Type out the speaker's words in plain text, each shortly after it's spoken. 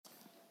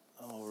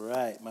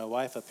right, my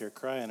wife up here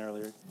crying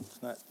earlier.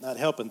 It's not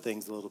helping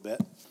things a little bit.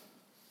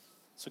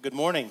 So good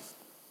morning.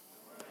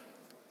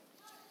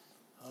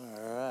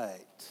 All right.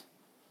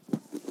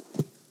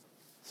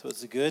 So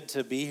it's good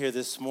to be here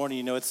this morning.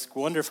 You know, it's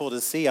wonderful to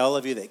see all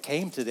of you that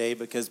came today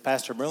because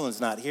Pastor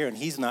Merlin's not here and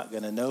he's not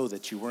going to know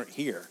that you weren't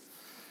here.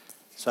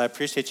 So I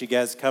appreciate you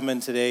guys coming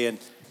today and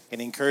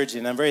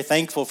encouraging. I'm very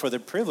thankful for the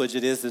privilege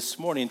it is this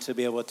morning to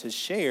be able to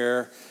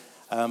share.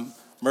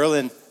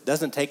 Merlin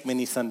doesn't take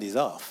many Sundays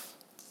off.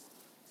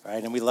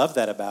 Right, and we love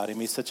that about him.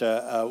 He's such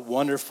a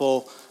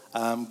wonderful,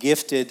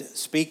 gifted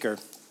speaker.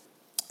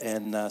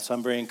 And so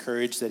I'm very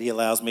encouraged that he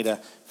allows me to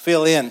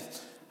fill in.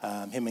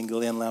 Him and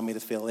Glenn allow me to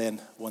fill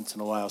in once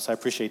in a while. So I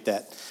appreciate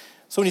that.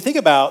 So when you think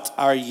about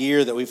our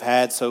year that we've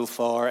had so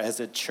far as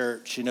a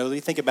church, you know,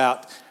 you think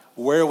about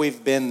where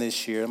we've been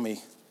this year. Let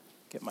me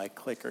get my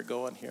clicker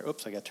going here.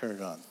 Oops, I got to turn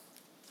it on.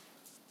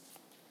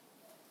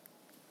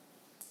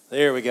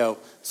 There we go.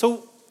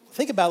 So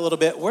think about a little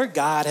bit where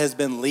God has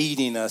been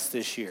leading us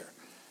this year.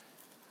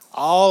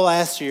 All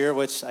last year,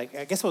 which I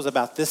guess it was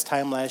about this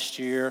time last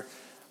year,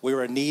 we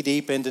were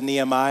knee-deep into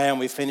Nehemiah, and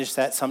we finished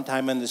that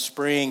sometime in the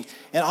spring.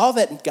 And all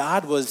that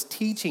God was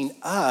teaching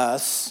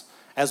us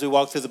as we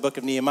walked through the book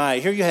of Nehemiah.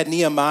 Here you had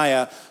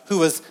Nehemiah, who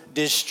was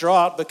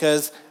distraught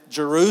because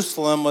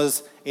Jerusalem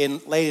was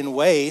laid in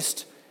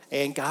waste,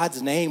 and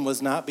God's name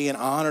was not being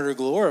honored or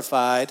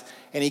glorified.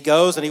 And he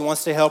goes and he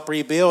wants to help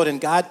rebuild.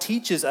 And God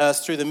teaches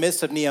us through the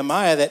midst of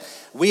Nehemiah that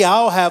we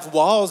all have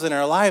walls in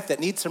our life that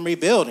need some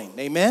rebuilding.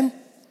 Amen?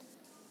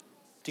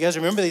 Do you guys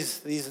remember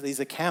these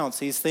accounts,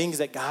 these things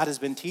that God has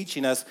been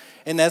teaching us?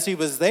 And as he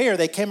was there,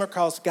 they came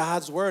across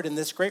God's word, and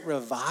this great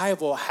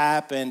revival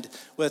happened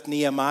with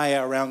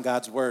Nehemiah around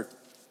God's word.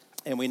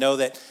 And we know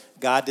that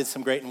God did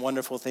some great and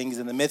wonderful things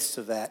in the midst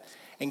of that.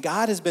 And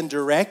God has been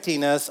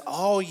directing us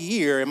all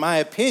year, in my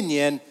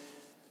opinion,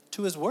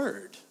 to his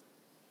word.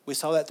 We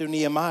saw that through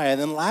Nehemiah. And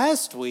then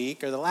last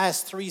week, or the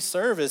last three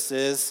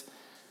services,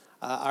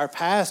 our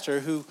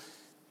pastor, who...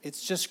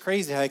 It's just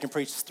crazy how he can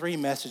preach three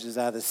messages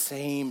out of the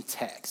same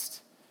text.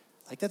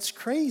 Like, that's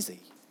crazy.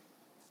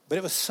 But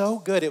it was so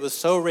good. It was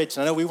so rich.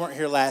 And I know we weren't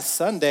here last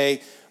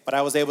Sunday, but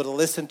I was able to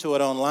listen to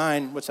it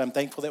online, which I'm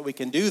thankful that we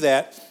can do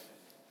that.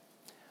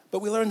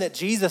 But we learned that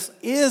Jesus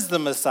is the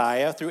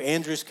Messiah through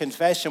Andrew's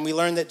confession. We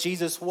learned that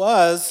Jesus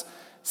was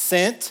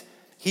sent,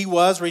 he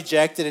was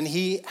rejected, and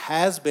he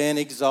has been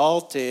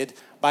exalted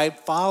by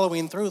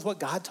following through with what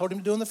God told him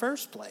to do in the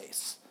first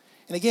place.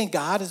 And again,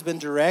 God has been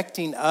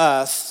directing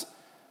us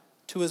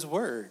to his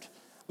word.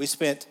 We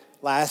spent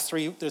the last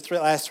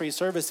three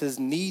services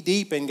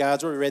knee-deep in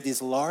God's word. We read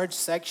these large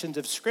sections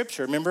of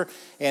Scripture, remember?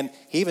 And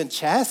he even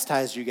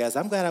chastised you guys.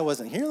 I'm glad I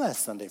wasn't here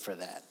last Sunday for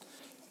that.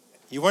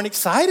 You weren't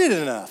excited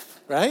enough,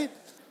 right?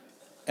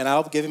 And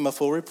I'll give him a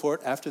full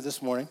report after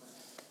this morning.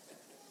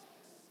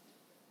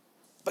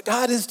 But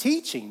God is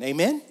teaching,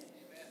 amen?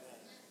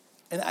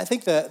 And I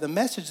think the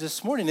message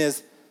this morning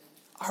is,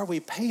 are we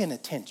paying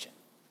attention?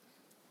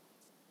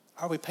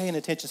 Are we paying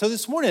attention? So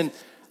this morning,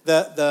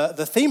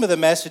 the theme of the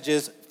message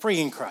is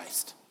freeing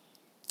Christ.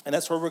 And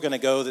that's where we're going to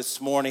go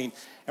this morning.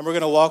 And we're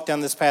going to walk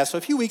down this path. So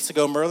a few weeks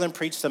ago, Merlin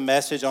preached a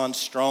message on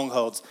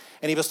strongholds.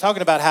 And he was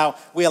talking about how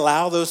we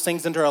allow those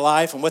things into our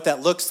life and what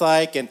that looks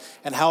like and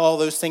how all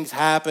those things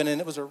happen.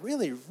 And it was a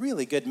really,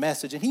 really good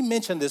message. And he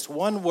mentioned this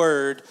one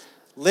word,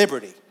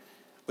 liberty,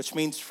 which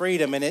means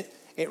freedom. And it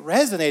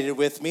resonated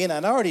with me. And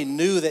I already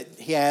knew that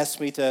he asked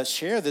me to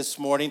share this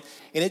morning.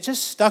 And it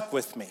just stuck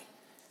with me.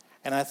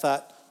 And I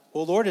thought,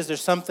 well, Lord, is there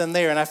something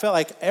there? And I felt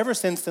like ever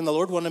since then, the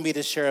Lord wanted me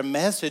to share a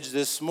message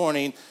this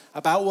morning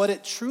about what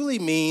it truly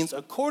means,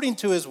 according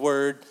to his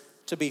word,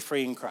 to be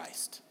free in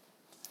Christ.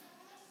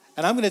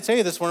 And I'm going to tell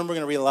you this morning, we're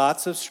going to read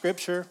lots of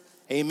Scripture.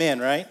 Amen,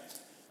 right?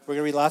 We're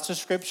going to read lots of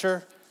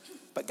Scripture.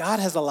 But God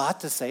has a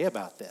lot to say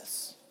about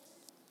this.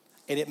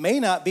 And it may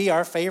not be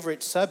our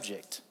favorite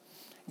subject.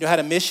 You know, I had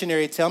a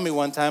missionary tell me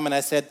one time, and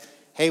I said,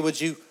 hey, would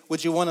you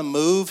want to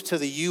move to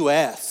the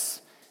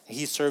U.S.?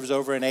 He serves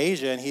over in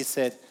Asia, and he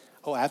said,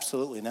 oh,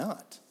 absolutely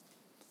not.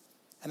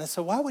 And I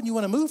said, why wouldn't you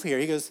want to move here?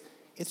 He goes,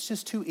 it's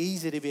just too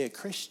easy to be a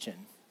Christian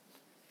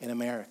in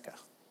America.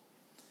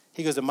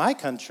 He goes, in my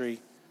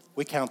country,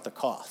 we count the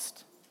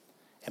cost.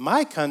 In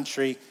my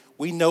country,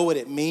 we know what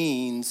it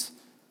means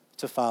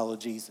to follow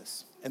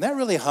Jesus. And that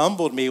really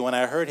humbled me when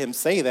I heard him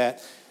say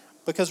that,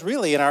 because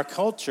really in our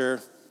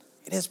culture,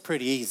 it is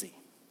pretty easy.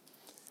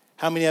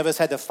 How many of us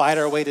had to fight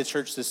our way to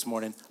church this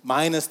morning,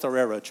 minus the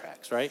railroad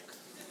tracks, right?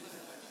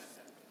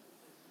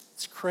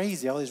 It's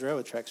crazy. All these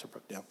railroad tracks are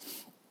broke down.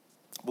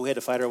 But we had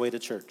to fight our way to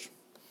church.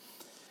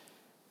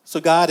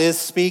 So God is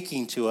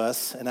speaking to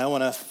us, and I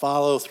want to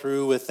follow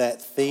through with that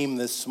theme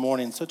this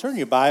morning. So turn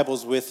your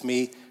Bibles with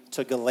me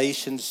to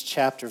Galatians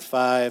chapter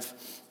 5.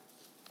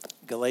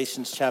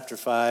 Galatians chapter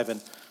 5,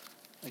 and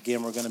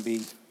again, we're going to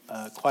be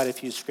quite a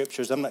few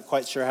scriptures. I'm not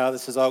quite sure how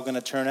this is all going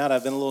to turn out.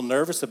 I've been a little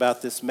nervous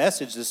about this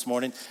message this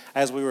morning.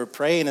 As we were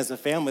praying as a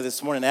family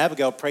this morning,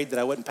 Abigail prayed that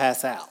I wouldn't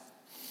pass out.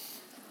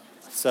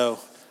 So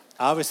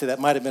obviously, that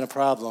might have been a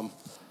problem.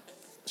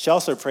 She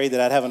also prayed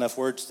that I'd have enough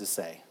words to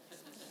say.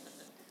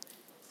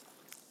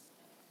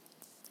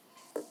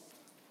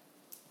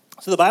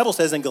 So the Bible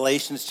says in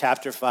Galatians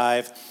chapter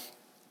 5,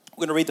 we're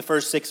going to read the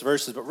first 6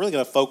 verses, but we're really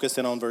going to focus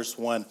in on verse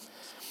 1.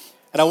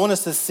 And I want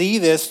us to see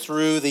this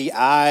through the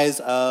eyes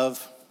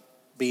of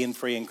being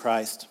free in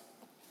Christ.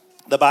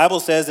 The Bible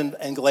says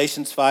in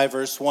Galatians 5,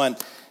 verse 1,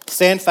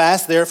 "Stand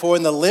fast, therefore,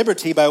 in the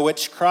liberty by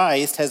which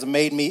Christ has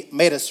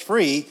made us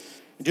free,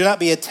 and do not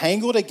be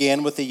entangled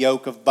again with the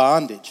yoke of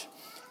bondage.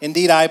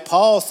 Indeed, I,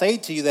 Paul, say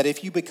to you that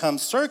if you become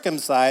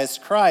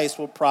circumcised, Christ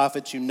will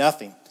profit you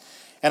nothing.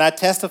 And I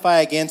testify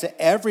again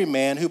to every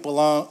man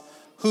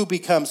who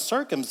becomes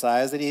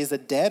circumcised that he is a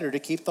debtor to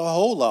keep the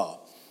whole law.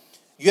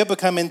 You have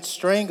become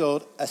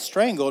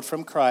estranged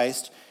from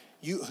Christ.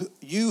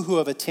 You who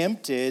have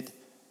attempt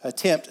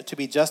to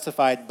be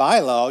justified by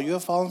law, you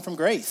have fallen from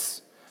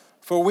grace.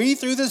 For we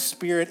through the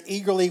Spirit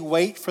eagerly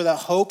wait for the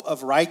hope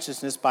of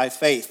righteousness by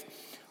faith.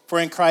 For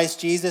in Christ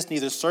Jesus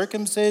neither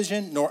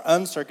circumcision nor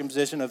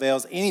uncircumcision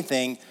avails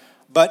anything,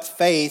 but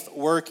faith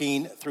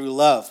working through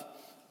love."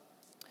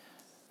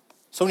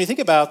 So when you think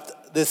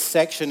about this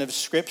section of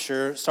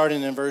Scripture,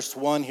 starting in verse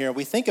 1 here,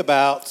 we think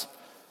about,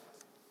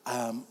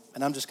 and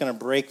I'm just going to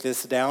break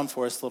this down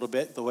for us a little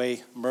bit, the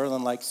way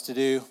Merlin likes to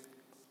do.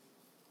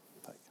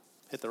 If I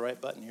hit the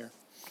right button here.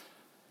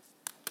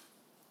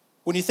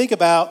 When you think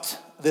about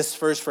this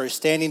first verse,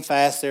 "Standing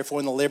fast,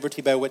 therefore, in the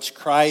liberty by which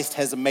Christ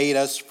has made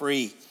us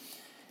free."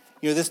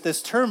 You know,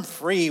 this term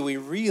free, we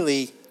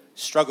really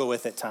struggle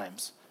with at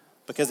times.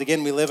 Because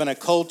again, we live in a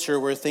culture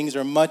where things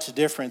are much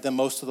different than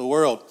most of the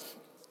world.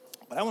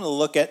 But I want to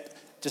look at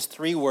just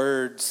 3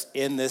 words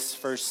in this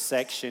first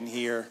section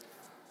here.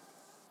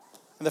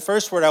 And the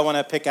first word I want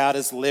to pick out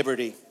is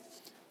liberty.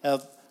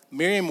 Now,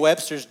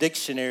 Merriam-Webster's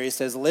dictionary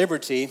says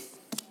liberty,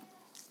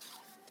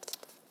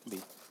 let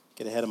me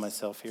get ahead of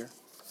myself here.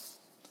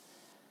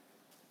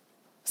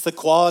 It's the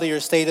quality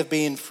or state of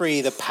being free,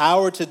 the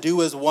power to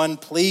do as one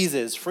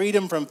pleases,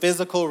 freedom from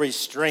physical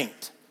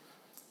restraint.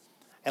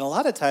 And a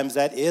lot of times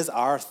that is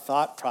our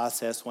thought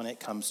process when it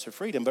comes to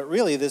freedom. But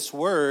really this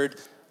word,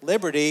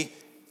 liberty,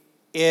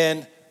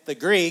 in the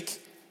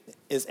Greek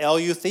is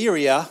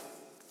eleutheria.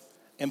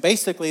 And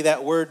basically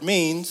that word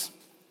means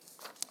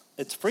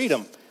it's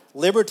freedom.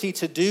 Liberty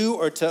to do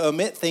or to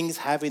omit things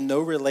having no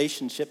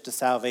relationship to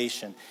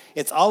salvation.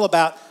 It's all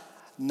about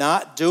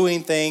not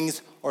doing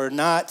things or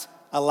not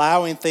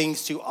allowing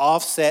things to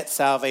offset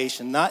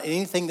salvation. Not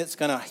anything that's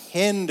going to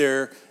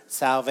hinder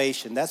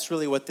salvation. That's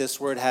really what this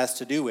word has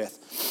to do with.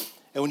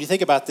 And when you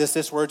think about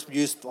this word's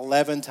used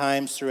 11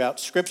 times throughout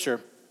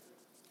Scripture.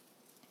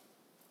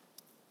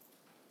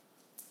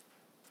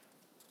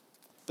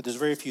 But there's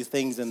very few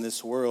things in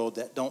this world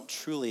that don't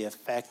truly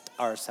affect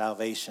our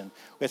salvation.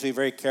 We have to be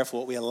very careful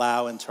what we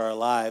allow into our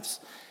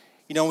lives.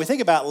 You know, when we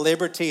think about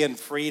liberty and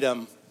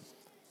freedom,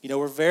 you know,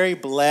 we're very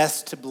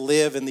blessed to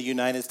live in the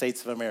United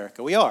States of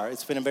America. We are.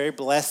 It's been a very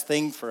blessed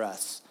thing for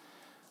us.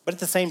 But at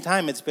the same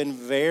time, it's been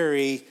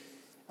very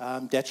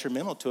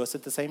detrimental to us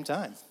at the same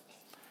time.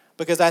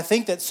 Because I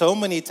think that so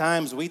many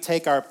times we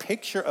take our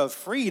picture of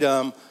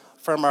freedom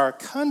from our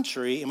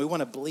country and we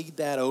want to bleed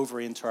that over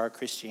into our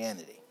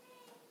Christianity.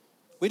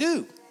 We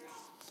do.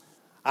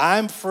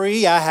 I'm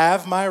free. I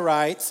have my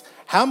rights.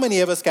 How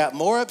many of us got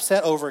more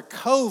upset over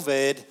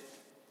COVID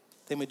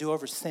than we do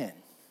over sin?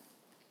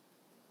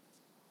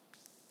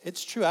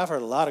 It's true. I've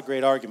heard a lot of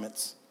great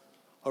arguments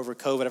over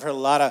COVID. I've heard a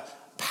lot of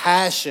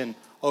passion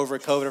over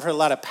COVID. I've heard a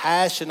lot of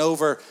passion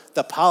over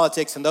the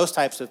politics and those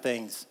types of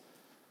things.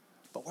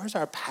 But where's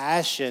our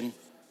passion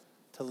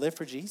to live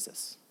for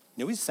Jesus?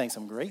 You know, we sang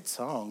some great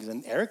songs,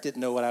 and Eric didn't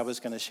know what I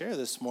was going to share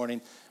this morning,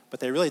 but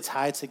they really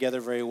tied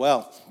together very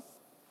well.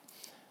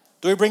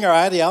 Do we bring our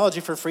ideology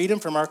for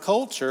freedom from our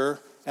culture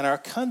and our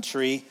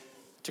country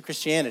to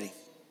Christianity?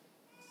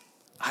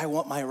 I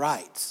want my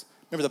rights.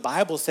 Remember, the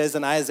Bible says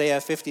in Isaiah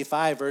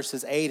 55,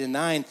 verses 8 and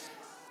 9,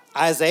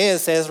 Isaiah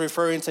says,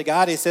 referring to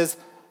God, he says,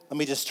 let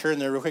me just turn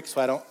there real quick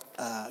so I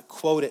don't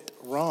quote it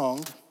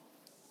wrong.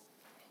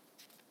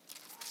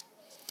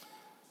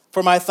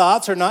 "For my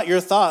thoughts are not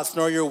your thoughts,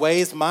 nor your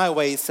ways my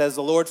ways, says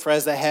the Lord. For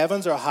as the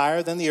heavens are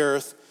higher than the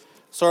earth,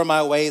 so are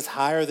my ways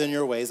higher than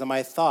your ways, and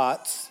my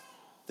thoughts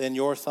than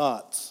your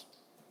thoughts."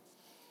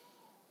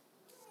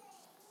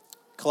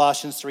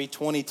 Colossians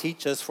 3:20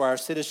 teaches us, for our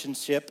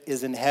citizenship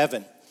is in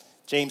heaven.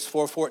 James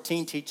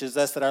 4:14 teaches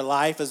us that our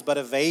life is but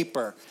a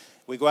vapor.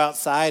 We go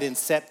outside in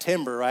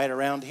September, right,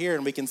 around here,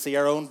 and we can see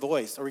our own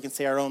voice, or we can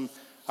see our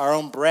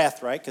own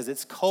breath, right, because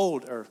it's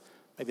cold, or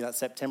maybe not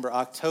September,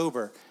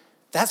 October.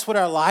 That's what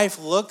our life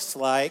looks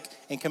like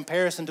in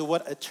comparison to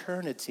what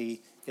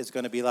eternity is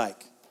going to be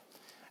like.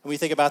 And we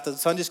think about the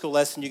Sunday school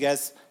lesson you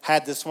guys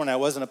had this morning. I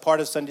wasn't a part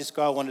of Sunday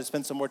school. I wanted to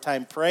spend some more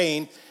time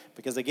praying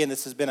because, again,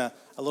 this has been a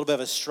little bit of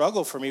a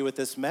struggle for me with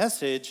this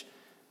message.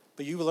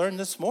 But you learned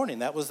this morning,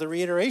 that was the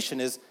reiteration,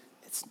 this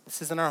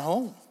isn't our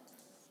home.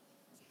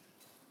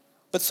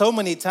 But so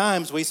many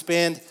times we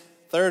spend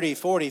 30,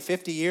 40,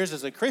 50 years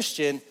as a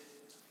Christian,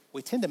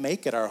 we tend to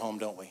make it our home,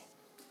 don't we?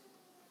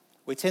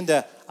 We tend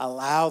to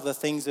allow the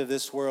things of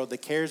this world, the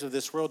cares of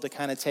this world to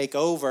kind of take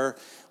over.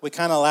 We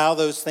kind of allow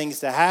those things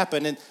to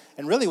happen. And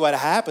really what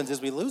happens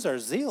is we lose our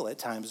zeal at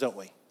times, don't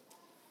we?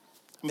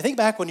 I mean, think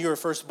back when you were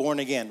first born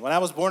again. When I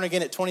was born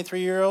again at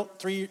 23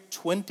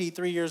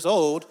 years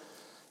old,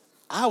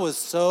 I was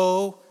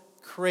so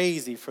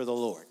crazy for the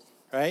Lord,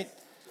 right?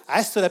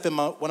 I stood up in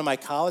one of my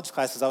college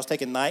classes. I was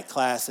taking night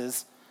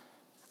classes.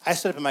 I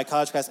stood up in my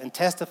college class and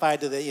testified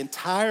to the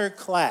entire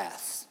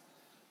class,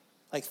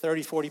 like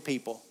 30, 40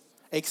 people,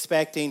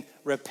 expecting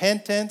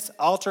repentance,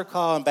 altar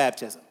call, and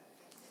baptism.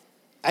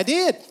 I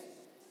did.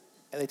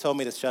 And they told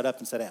me to shut up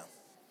and sit down.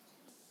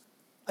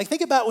 Like,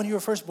 think about when you were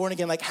first born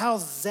again, like how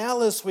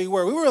zealous we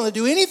were. We were willing to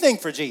do anything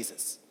for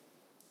Jesus.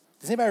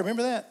 Does anybody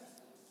remember that?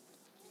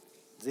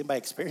 Does anybody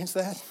experience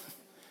that?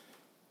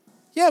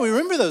 Yeah, we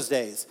remember those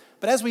days.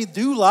 But as we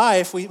do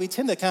life, we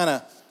tend to kind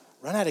of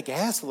run out of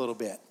gas a little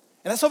bit.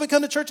 And that's why we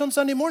come to church on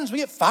Sunday mornings. We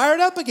get fired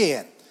up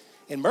again.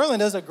 And Merlin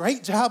does a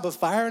great job of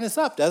firing us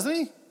up, doesn't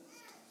he?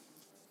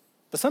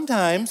 But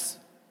sometimes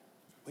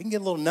we can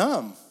get a little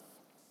numb.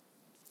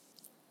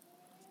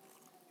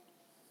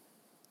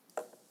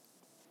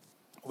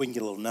 We can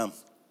get a little numb.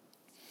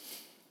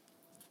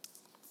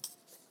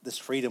 This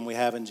freedom we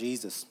have in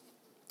Jesus.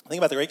 Think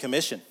about the Great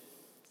Commission.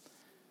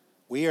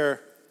 We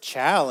are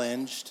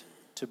challenged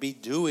to be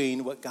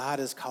doing what God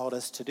has called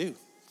us to do,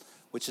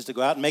 which is to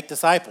go out and make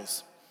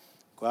disciples.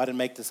 Go out and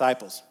make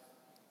disciples.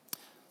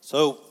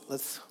 So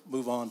let's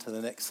move on to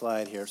the next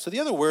slide here. So the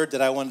other word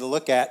that I wanted to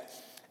look at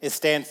is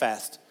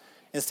standfast.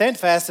 And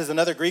standfast is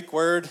another Greek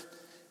word,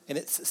 and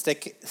it's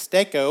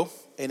steko,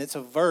 and it's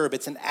a verb.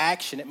 It's an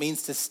action. It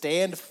means to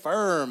stand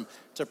firm,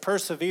 to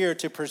persevere,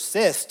 to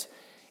persist.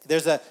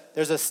 There's a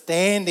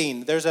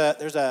standing. There's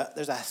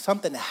a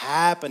something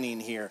happening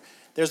here.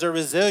 There's a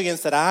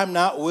resilience that I'm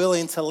not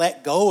willing to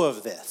let go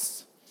of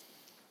this.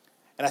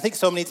 And I think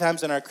so many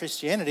times in our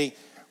Christianity,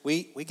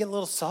 we get a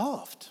little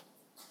soft.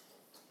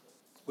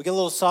 We get a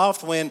little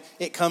soft when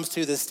it comes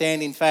to the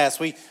standing fast.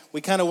 We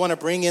kind of want to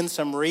bring in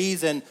some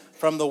reason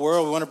from the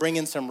world. We want to bring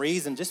in some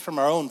reason just from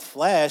our own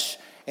flesh,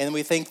 and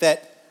we think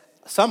that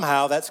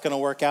somehow that's going to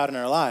work out in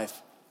our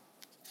life.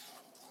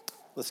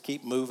 Let's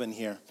keep moving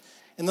here.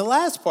 And the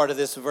last part of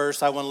this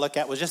verse I want to look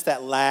at was just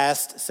that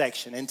last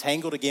section,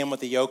 entangled again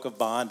with the yoke of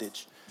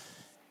bondage.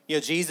 You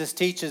know, Jesus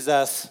teaches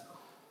us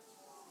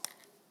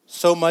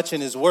so much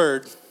in his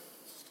word.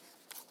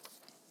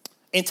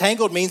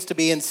 Entangled means to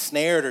be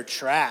ensnared or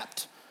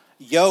trapped.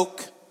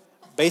 Yoke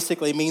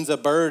basically means a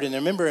burden.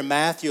 And remember in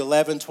Matthew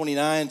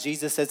 11:29,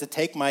 Jesus says to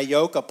take my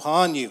yoke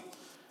upon you.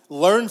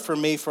 Learn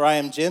from me, for I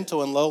am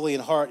gentle and lowly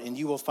in heart, and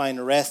you will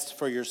find rest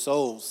for your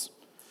souls.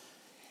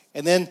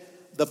 And then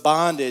the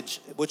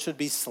bondage, which would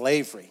be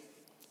slavery.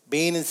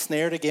 Being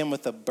ensnared again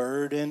with the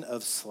burden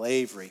of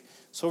slavery.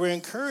 So we're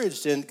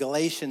encouraged in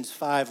Galatians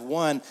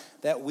 5:1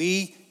 that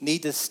we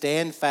need to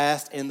stand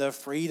fast in the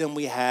freedom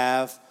we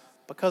have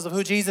because of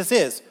who Jesus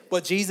is,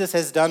 what Jesus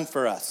has done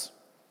for us.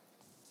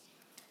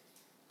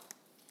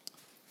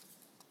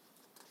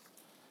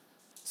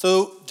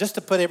 So just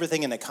to put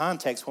everything into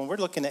context, when we're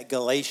looking at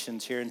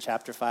Galatians here in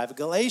chapter 5,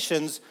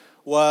 Galatians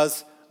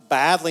was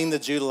battling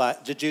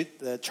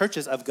the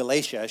churches of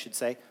Galatia, I should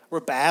say, were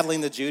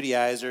battling the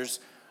Judaizers.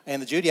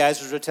 And the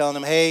Judaizers were telling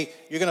them, hey,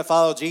 you're going to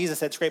follow Jesus,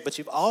 that's great, but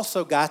you've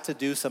also got to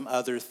do some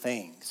other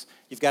things.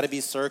 You've got to be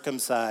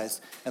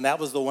circumcised. And that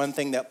was the one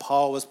thing that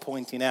Paul was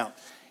pointing out.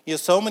 You know,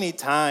 so many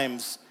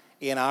times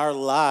in our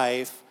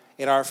life,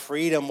 in our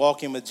freedom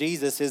walking with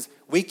Jesus, is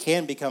we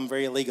can become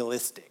very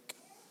legalistic.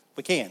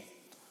 We can.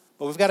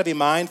 But we've got to be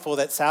mindful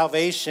that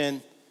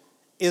salvation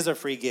is a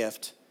free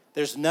gift.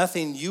 There's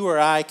nothing you or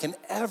I can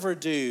ever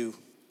do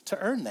to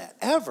earn that,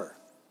 ever.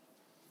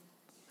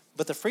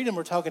 But the freedom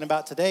we're talking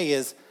about today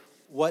is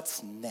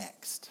what's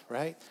next,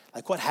 right?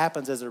 Like what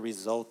happens as a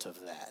result of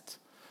that?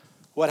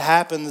 What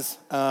happens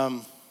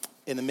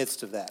in the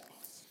midst of that?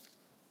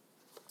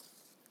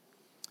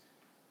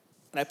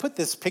 And I put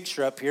this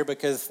picture up here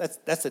because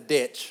that's a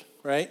ditch,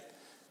 right?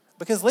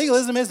 Because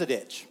legalism is a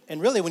ditch.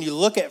 And really, when you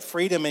look at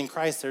freedom in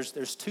Christ,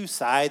 there's two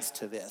sides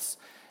to this.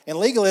 In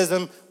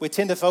legalism, we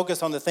tend to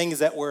focus on the things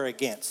that we're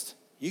against.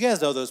 You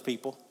guys know those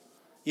people.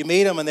 You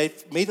meet them and they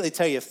immediately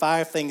tell you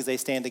 5 things they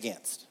stand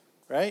against,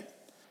 right?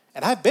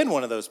 And I've been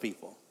one of those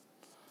people.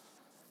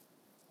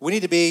 We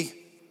need to be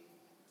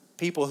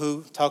people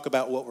who talk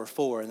about what we're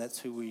for, and that's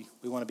who we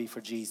want to be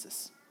for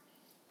Jesus.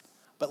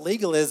 But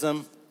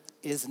legalism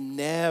is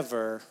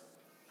never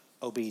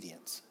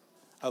obedience.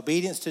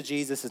 Obedience to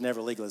Jesus is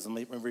never legalism.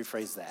 Let me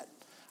rephrase that.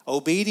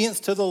 Obedience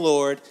to the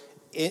Lord,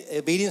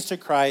 obedience to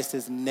Christ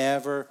is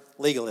never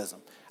legalism.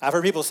 I've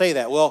heard people say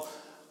that. Well,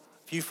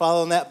 if you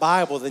follow in that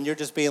Bible, then you're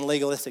just being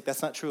legalistic.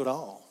 That's not true at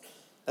all.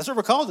 That's what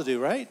we're called to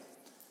do, right?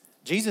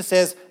 Jesus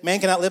says,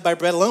 man cannot live by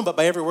bread alone, but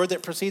by every word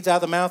that proceeds out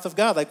of the mouth of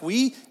God. Like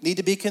we need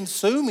to be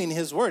consuming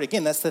his word.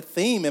 Again, that's the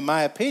theme, in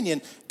my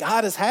opinion,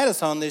 God has had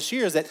us on this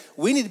year, is that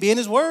we need to be in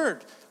his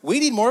word.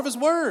 We need more of his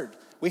word.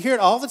 We hear it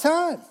all the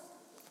time.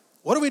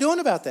 What are we doing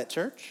about that,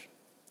 church?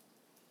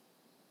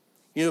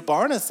 You know,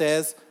 Barna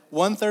says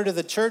 1/3 of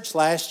the church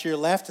last year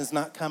left and is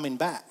not coming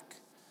back.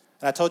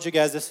 And I told you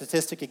guys this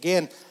statistic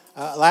again.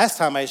 last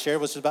time I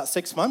shared, which was about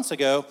 6 months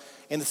ago,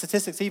 and the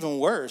statistics even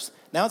worse.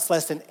 Now it's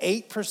less than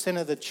 8%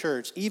 of the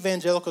church,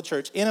 evangelical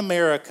church in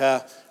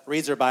America,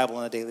 reads their Bible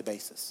on a daily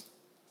basis.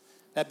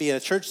 That being a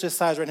church this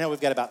size right now, we've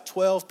got about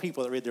 12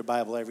 people that read their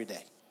Bible every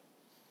day.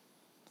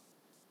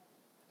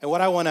 And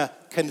what I want to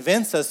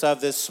convince us of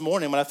this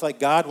morning, what I feel like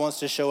God wants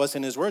to show us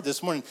in his word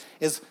this morning,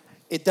 is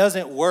it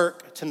doesn't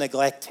work to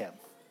neglect him.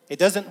 It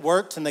doesn't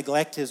work to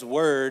neglect his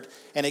word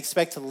and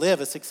expect to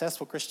live a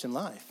successful Christian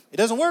life. It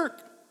doesn't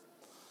work.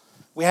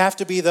 We have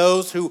to be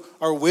those who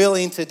are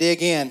willing to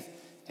dig in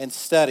and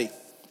study.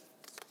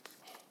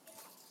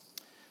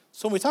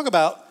 So when we talk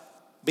about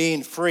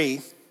being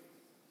free,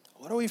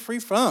 what are we free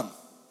from?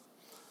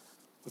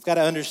 We've got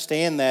to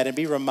understand that and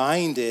be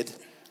reminded.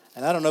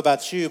 And I don't know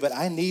about you, but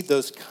I need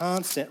those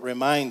constant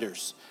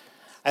reminders.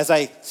 As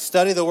I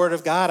study the Word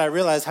of God, I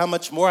realize how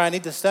much more I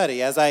need to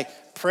study. As I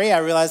pray, I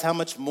realize how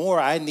much more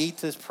I need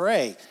to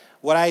pray.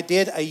 What I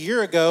did a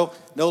year ago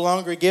no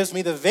longer gives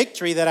me the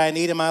victory that I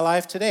need in my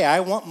life today. I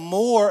want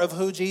more of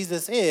who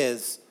Jesus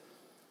is.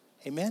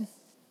 Amen?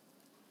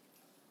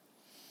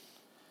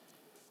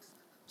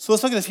 So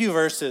let's look at a few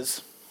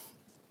verses.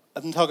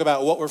 I'm going to talk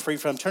about what we're free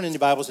from. Turn in your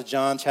Bibles to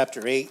John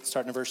chapter 8,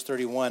 starting in verse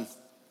 31.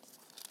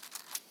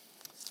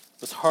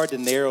 It's hard to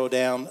narrow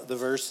down the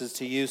verses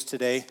to use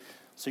today.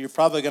 So you're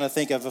probably going to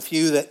think of a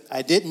few that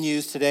I didn't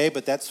use today,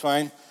 but that's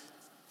fine.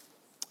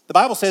 The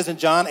Bible says in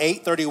John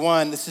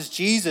 8:31, this is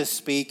Jesus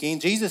speaking.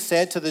 Jesus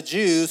said to the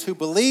Jews who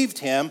believed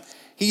him,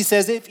 he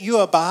says, if you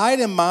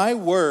abide in my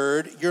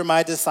word, you're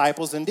my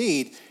disciples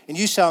indeed, and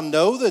you shall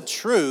know the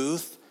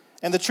truth,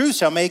 and the truth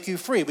shall make you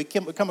free. We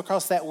come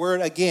across that word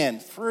again,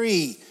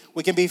 free.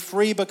 We can be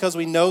free because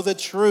we know the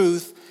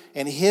truth,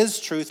 and his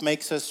truth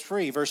makes us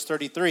free. Verse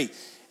 33.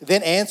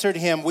 Then answered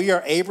him, we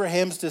are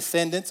Abraham's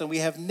descendants, and we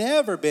have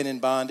never been in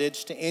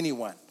bondage to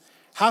anyone.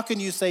 How can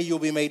you say you'll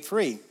be made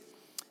free?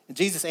 And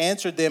Jesus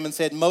answered them and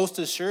said, most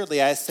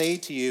assuredly I say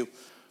to you,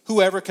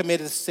 whoever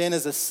committeth sin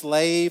is a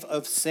slave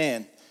of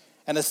sin.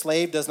 And a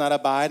slave does not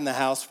abide in the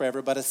house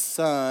forever, but a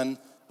son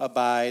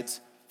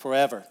abides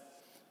forever.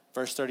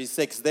 Verse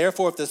 36,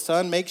 therefore if the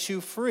Son makes you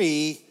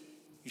free,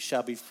 you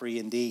shall be free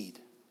indeed.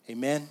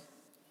 Amen?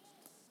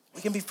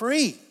 We can be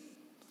free.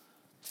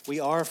 We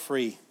are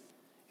free.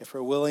 If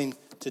we're willing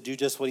to do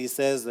just what he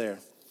says there.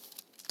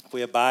 If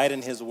we abide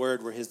in his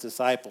word, we're his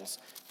disciples.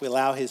 If we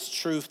allow his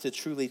truth to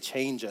truly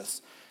change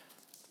us.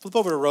 Flip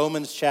over to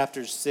Romans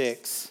chapter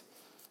 6.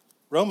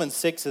 Romans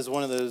 6 is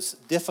one of those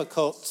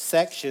difficult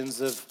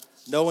sections of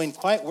knowing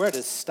quite where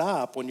to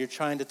stop when you're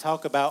trying to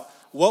talk about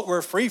what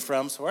we're free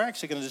from. So we're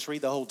actually going to just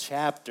read the whole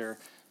chapter.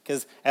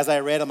 Because as I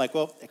read, I'm like,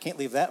 well, I can't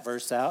leave that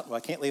verse out. Well, I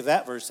can't leave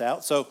that verse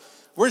out. So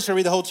we're just going to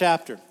read the whole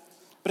chapter.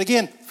 But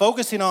again,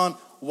 focusing on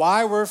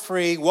why we're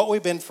free, what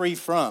we've been free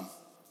from.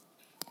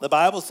 The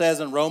Bible says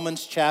in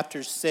Romans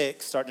chapter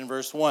 6, starting in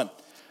verse 1,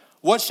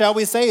 what shall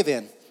we say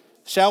then?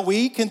 Shall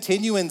we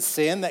continue in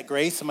sin that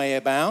grace may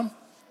abound?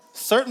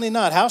 Certainly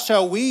not. How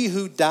shall we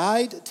who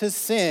died to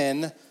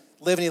sin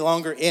live any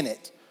longer in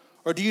it?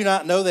 Or do you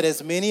not know that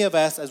as many of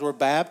us as were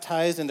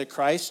baptized into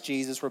Christ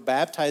Jesus were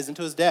baptized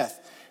into his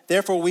death?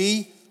 Therefore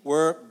we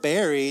were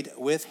buried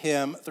with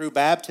him through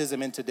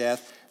baptism into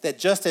death, that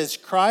just as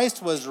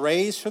Christ was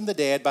raised from the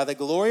dead by the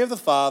glory of the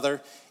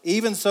Father,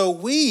 even so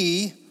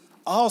we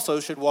also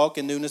should walk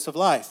in newness of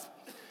life.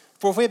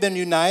 For if we have been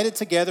united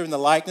together in the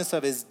likeness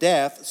of his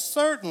death,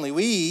 certainly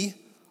we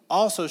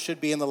also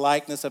should be in the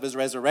likeness of his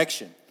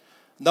resurrection.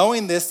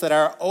 Knowing this, that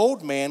our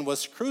old man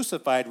was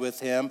crucified with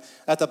him,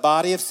 that the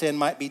body of sin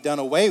might be done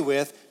away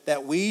with,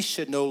 that we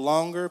should no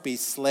longer be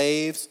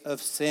slaves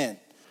of sin.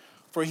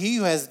 For he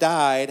who has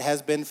died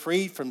has been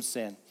freed from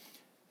sin.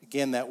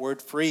 Again, that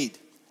word freed.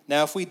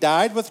 Now, if we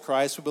died with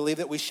Christ, we believe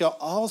that we shall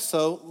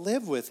also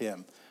live with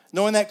him.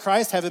 Knowing that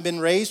Christ, having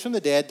been raised from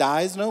the dead,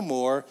 dies no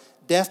more,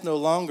 death no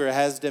longer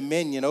has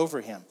dominion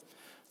over him.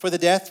 For the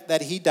death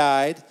that he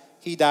died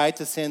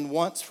to sin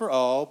once for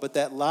all, but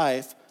the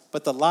life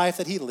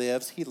that he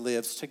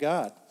lives to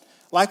God.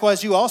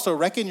 Likewise, you also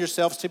reckon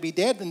yourselves to be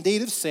dead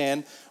indeed of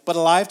sin, but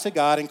alive to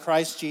God in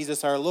Christ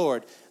Jesus our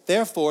Lord.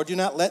 Therefore, do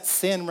not let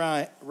sin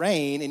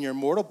reign in your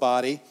mortal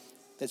body,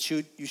 that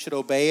you should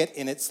obey it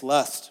in its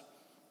lust.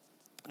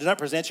 Do not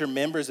present your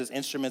members as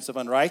instruments of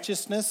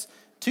unrighteousness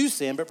to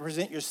sin, but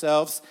present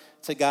yourselves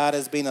to God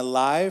as being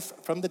alive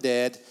from the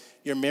dead,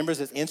 your members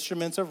as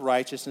instruments of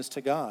righteousness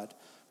to God.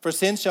 For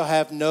sin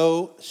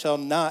shall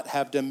not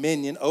have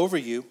dominion over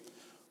you,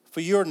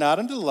 for you are not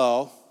under the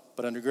law,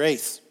 but under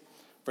grace.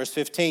 Verse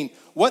 15,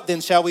 what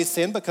then shall we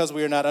sin because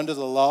we are not under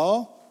the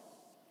law,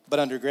 but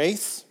under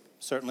grace?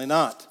 Certainly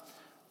not.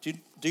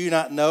 Do you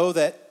not know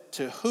that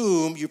to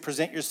whom you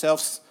present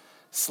yourselves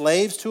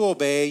slaves to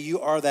obey, you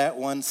are that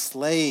one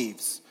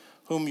slaves,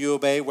 whom you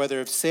obey,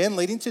 whether of sin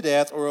leading to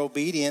death or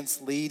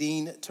obedience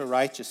leading to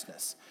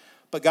righteousness.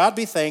 But God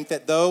be thanked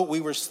that though we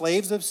were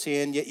slaves of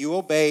sin, yet you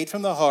obeyed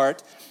from the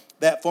heart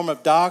that form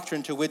of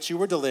doctrine to which you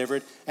were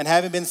delivered, and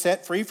having been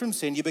set free from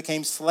sin, you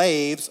became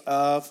slaves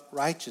of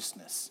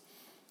righteousness.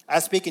 I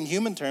speak in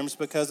human terms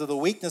because of the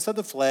weakness of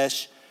the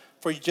flesh,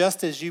 For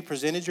just as you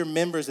presented your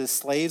members as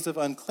slaves of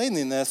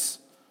uncleanness,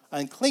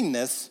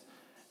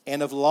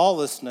 and of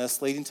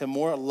lawlessness, leading to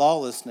more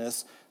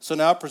lawlessness, so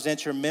now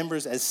present your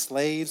members as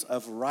slaves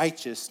of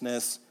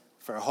righteousness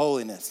for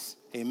holiness.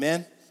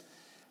 Amen?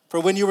 For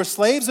when you were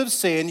slaves of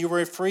sin, you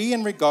were free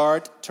in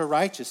regard to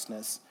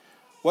righteousness.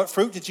 What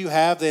fruit did you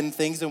have then,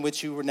 things in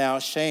which you were now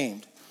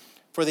ashamed?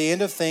 For the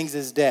end of things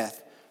is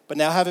death. But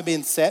now having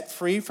been set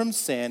free from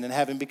sin and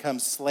having become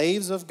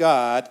slaves of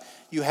God,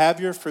 you have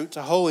your fruit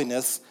to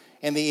holiness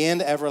and the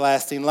end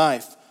everlasting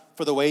life.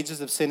 For the wages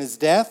of sin is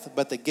death,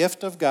 but the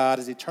gift of God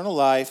is eternal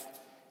life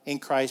in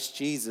Christ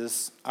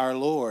Jesus our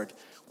Lord.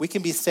 We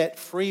can be set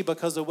free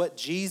because of what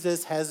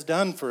Jesus has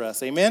done for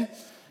us. Amen?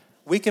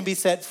 We can be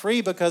set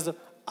free because of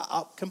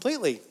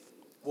completely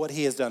what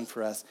he has done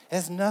for us. It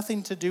has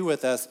nothing to do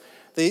with us.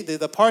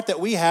 The part that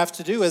we have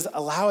to do is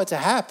allow it to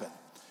happen.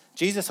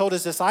 Jesus told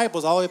his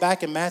disciples all the way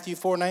back in Matthew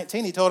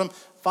 4:19, he told them,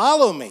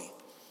 follow me.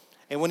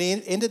 And when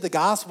he ended the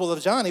Gospel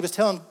of John, he was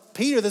telling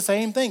Peter the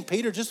same thing.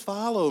 Peter, just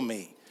follow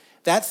me.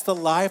 That's the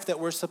life that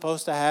we're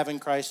supposed to have in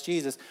Christ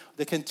Jesus,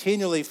 the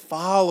continually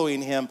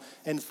following him,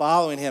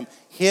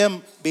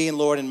 him being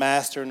Lord and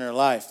Master in our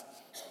life.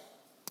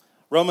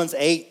 Romans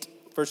 8,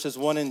 verses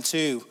 1 and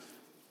 2.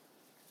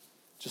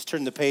 Just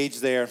turn the page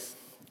there.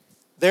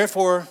 There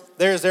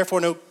is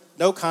therefore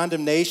no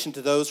condemnation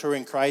to those who are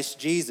in Christ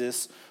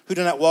Jesus, who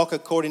do not walk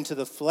according to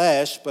the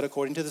flesh, but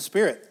according to the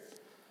Spirit.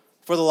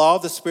 For the law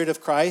of the Spirit of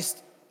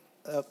Christ,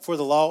 for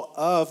the law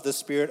of the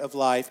Spirit of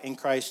life in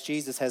Christ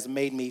Jesus has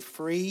made me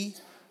free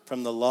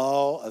from the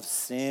law of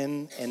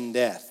sin and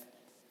death.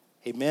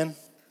 Amen.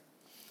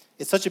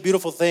 It's such a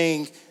beautiful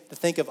thing to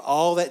think of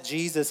all that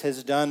Jesus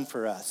has done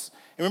for us.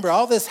 Remember,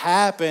 all this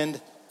happened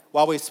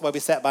while we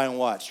sat by and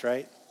watched,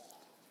 right?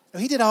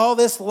 He did all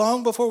this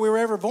long before we were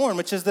ever born,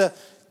 which is the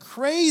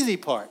crazy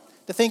part,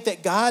 to think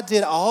that God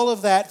did all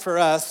of that for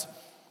us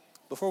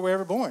before we were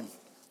ever born,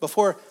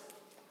 before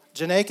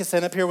Janae could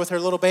stand up here with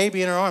her little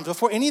baby in her arms,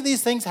 before any of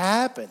these things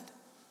happened,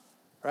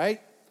 right?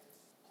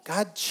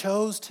 God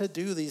chose to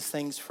do these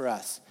things for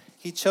us.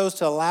 He chose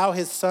to allow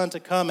his son to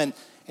come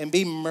and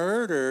be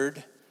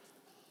murdered.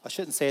 I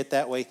shouldn't say it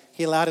that way.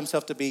 He allowed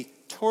himself to be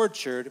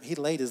tortured. He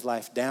laid his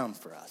life down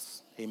for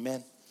us.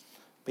 Amen.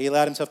 But he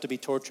allowed himself to be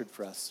tortured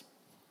for us.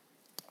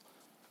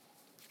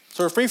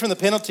 So we're free from the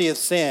penalty of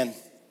sin.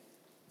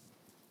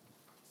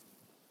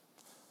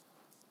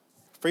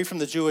 Free from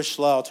the Jewish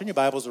law. Turn your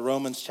Bibles to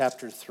Romans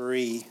chapter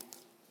 3.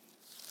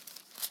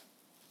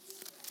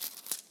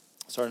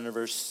 Starting in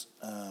verse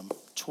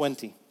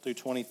 20 through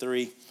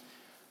 23.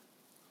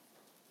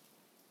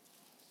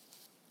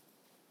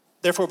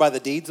 Therefore, by the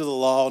deeds of the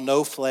law,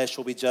 no flesh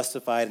will be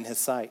justified in his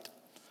sight.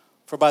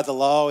 For by the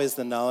law is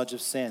the knowledge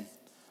of sin.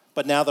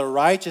 But now the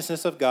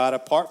righteousness of God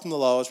apart from the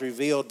law is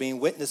revealed, being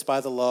witnessed by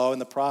the law and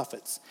the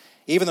prophets.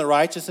 Even the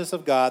righteousness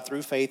of God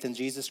through faith in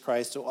Jesus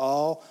Christ to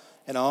all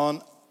and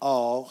on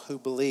all who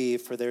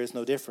believe, for there is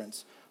no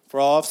difference. For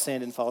all have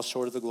sinned and fall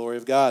short of the glory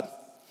of God.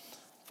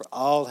 For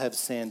all have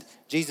sinned.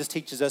 Jesus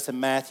teaches us in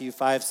Matthew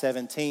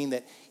 5:17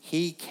 that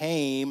he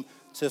came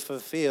to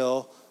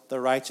fulfill the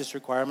righteous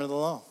requirement of the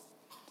law.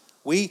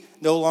 We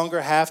no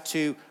longer have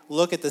to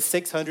look at the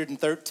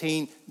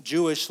 613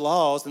 Jewish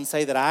laws and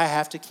say that I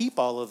have to keep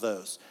all of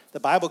those. The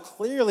Bible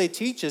clearly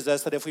teaches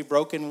us that if we've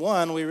broken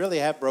one, we really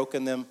have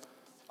broken them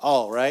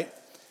all, right?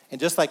 And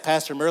just like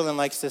Pastor Merlin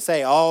likes to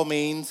say, all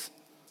means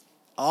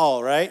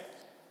all, right?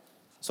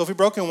 So if we've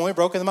broken one, we've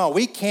broken them all.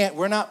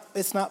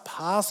 It's not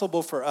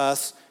possible for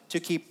us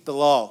to keep the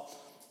law.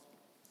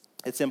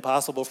 It's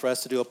impossible for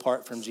us to do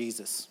apart from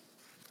Jesus.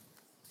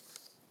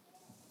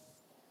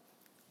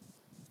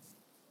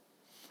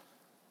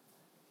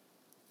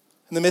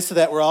 In the midst of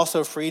that, we're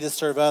also free to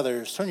serve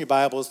others. Turn your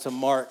Bibles to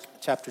Mark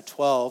chapter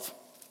 12.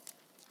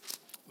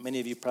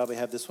 Many of you probably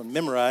have this one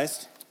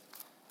memorized.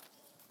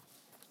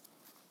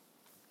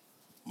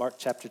 Mark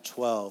chapter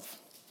 12.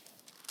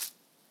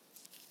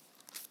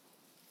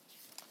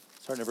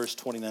 Starting at verse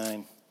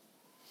 29.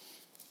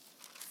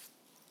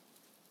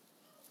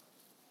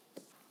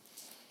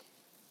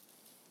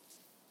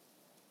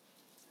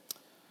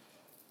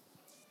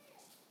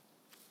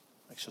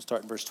 Actually, I'll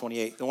start in verse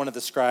 28. Then one of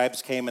the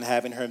scribes came and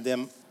having heard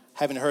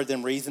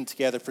them reason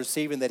together,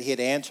 perceiving that he had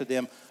answered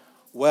them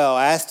well,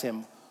 asked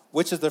him,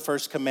 which is the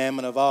first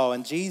commandment of all?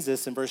 And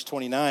Jesus, in verse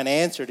 29,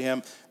 answered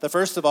him, the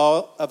first of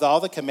all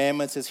the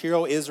commandments is, Hear,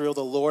 O Israel,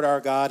 the Lord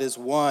our God is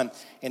one.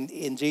 And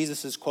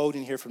Jesus is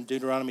quoting here from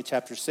Deuteronomy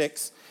chapter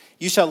 6.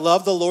 You shall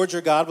love the Lord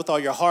your God with all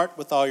your heart,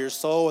 with all your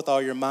soul, with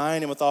all your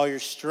mind, and with all your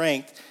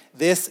strength.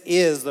 This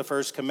is the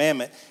first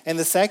commandment. And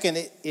the second,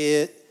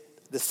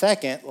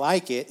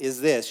 like it,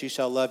 is this. You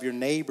shall love your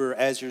neighbor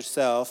as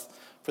yourself.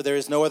 For there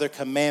is no other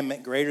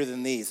commandment greater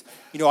than these.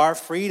 You know, our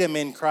freedom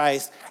in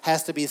Christ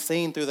has to be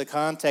seen through the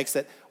context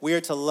that we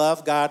are to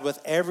love God with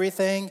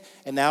everything,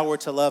 and now we're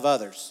to love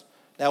others.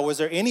 Now, was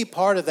there any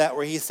part of that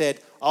where he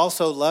said,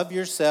 also love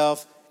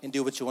yourself and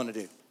do what you want to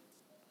do?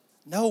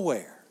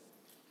 Nowhere.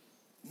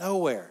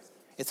 Nowhere.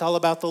 It's all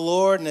about the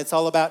Lord, and it's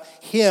all about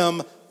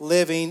him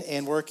living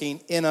and working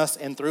in us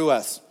and through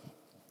us.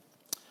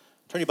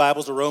 Turn your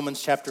Bibles to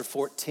Romans chapter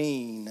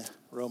 14.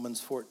 Romans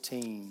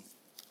 14.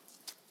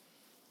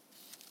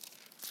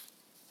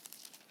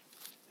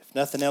 If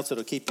nothing else,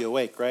 it'll keep you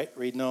awake, right?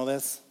 Reading all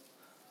this.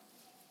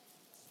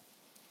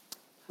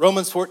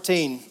 Romans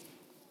 14.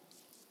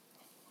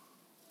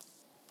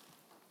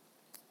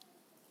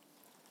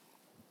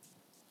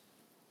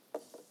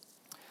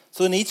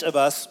 So in each of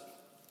us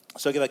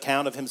shall give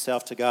account of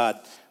himself to God.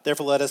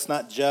 Therefore let us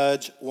not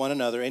judge one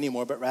another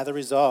anymore, but rather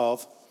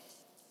resolve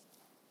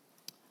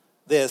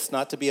this,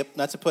 not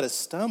to put a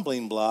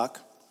stumbling block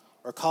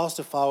or cause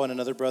to fall in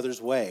another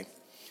brother's way.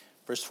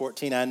 Verse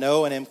 14, I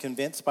know and am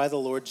convinced by the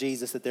Lord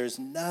Jesus that there is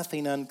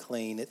nothing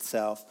unclean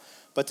itself,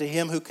 but to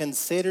him who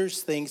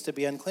considers things to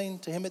be unclean,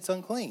 to him it's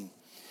unclean.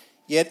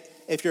 Yet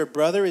if your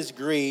brother is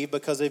grieved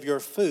because of your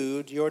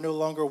food, you are no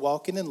longer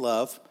walking in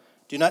love.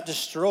 Do not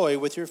destroy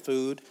with your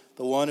food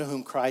the one of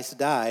whom Christ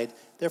died.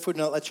 Therefore do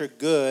not let your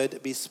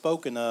good be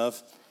spoken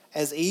of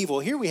as evil.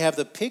 Here we have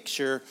the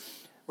picture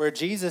where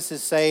Jesus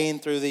is saying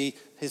through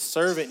his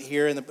servant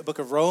here in the book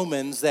of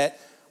Romans that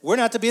we're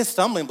not to be a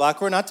stumbling block.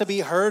 We're not to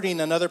be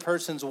hurting another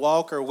person's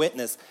walk or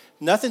witness.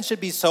 Nothing should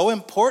be so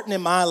important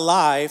in my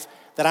life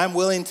that I'm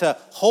willing to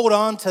hold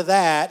on to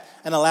that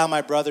and allow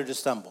my brother to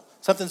stumble.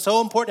 Something so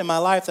important in my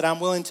life that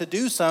I'm willing to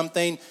do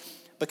something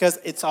because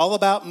it's all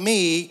about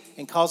me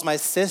and cause my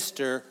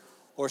sister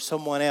or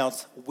someone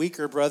else,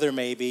 weaker brother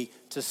maybe,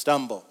 to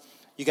stumble.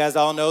 You guys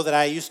all know that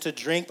I used to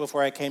drink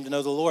before I came to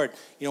know the Lord.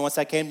 You know, once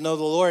I came to know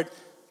the Lord,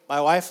 my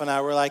wife and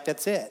I were like,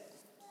 that's it.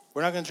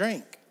 We're not going to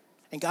drink.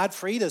 And God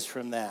freed us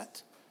from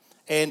that.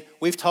 And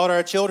we've taught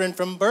our children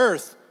from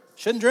birth,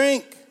 shouldn't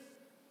drink.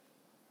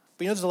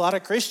 But you know, there's a lot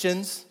of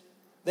Christians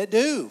that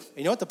do.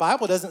 You know what? The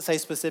Bible doesn't say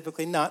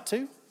specifically not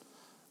to.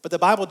 But the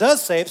Bible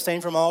does say abstain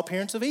from all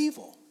appearance of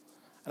evil.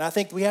 And I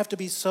think we have to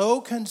be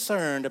so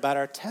concerned about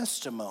our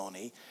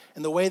testimony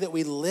and the way that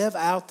we live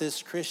out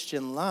this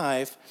Christian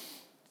life.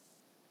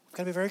 We've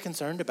got to be very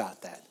concerned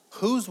about that.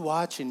 Who's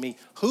watching me?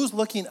 Who's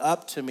looking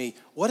up to me?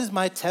 What is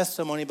my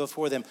testimony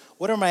before them?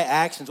 What are my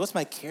actions? What's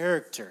my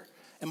character?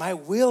 Am I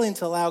willing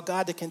to allow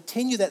God to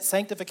continue that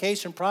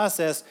sanctification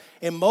process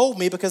and mold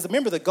me? Because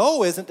remember, the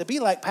goal isn't to be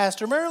like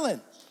Pastor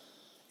Merlin.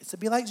 It's to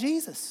be like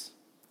Jesus.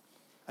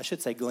 I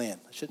should say Glenn.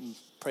 I shouldn't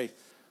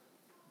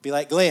be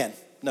like Glenn.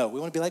 No, we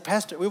want to be like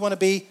Pastor. We want to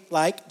be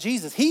like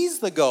Jesus. He's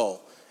the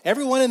goal.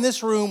 Everyone in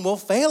this room will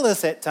fail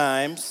us at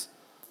times.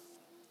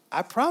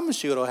 I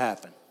promise you it'll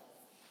happen.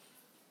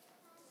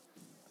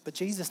 But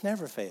Jesus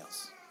never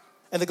fails.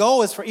 And the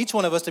goal is for each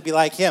one of us to be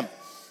like him.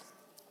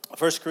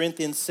 1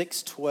 Corinthians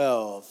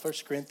 6:12. 1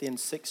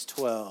 Corinthians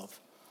 6:12.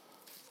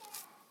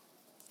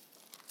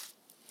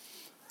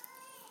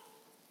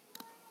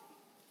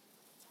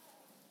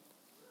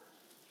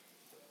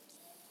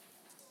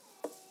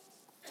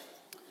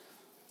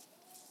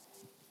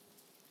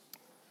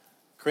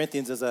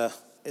 Corinthians is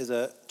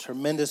a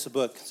tremendous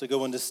book. It's a good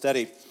one to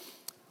study.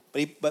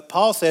 But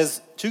Paul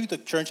says to the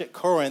church at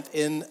Corinth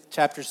in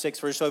chapter 6,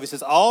 verse 12, he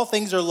says, all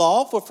things are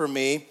lawful for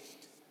me,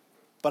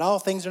 but all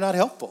things are not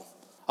helpful.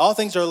 All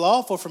things are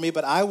lawful for me,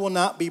 but I will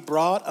not be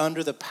brought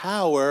under the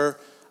power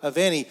of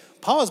any.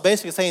 Paul is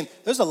basically saying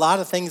there's a lot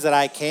of things that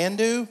I can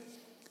do,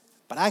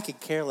 but I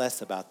could care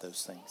less about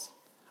those things.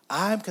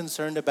 I'm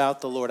concerned about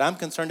the Lord. I'm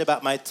concerned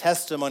about my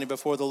testimony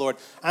before the Lord.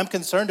 I'm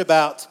concerned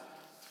about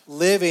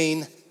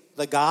living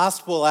the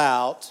gospel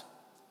out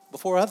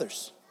before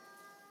others.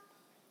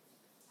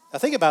 Now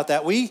think about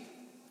that. We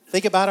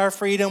think about our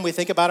freedom. We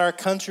think about our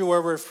country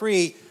where we're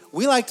free.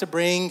 We like to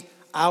bring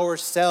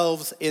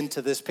ourselves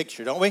into this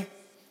picture, don't we?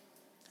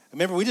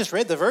 Remember, we just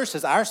read the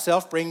verses. Our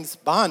self brings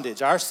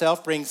bondage. Our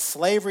self brings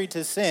slavery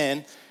to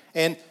sin.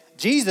 And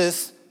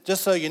Jesus,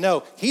 just so you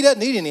know, he doesn't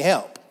need any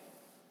help.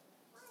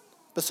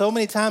 But so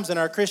many times in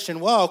our Christian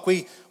walk,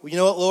 you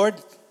know what, Lord?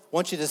 I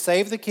want you to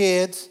save the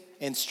kids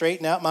and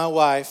straighten out my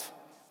wife.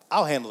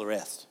 I'll handle the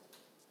rest.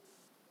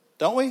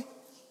 Don't we?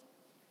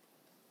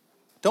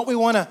 Don't we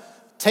want to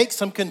take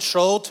some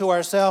control to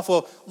ourselves?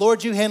 Well,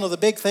 Lord, you handle the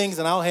big things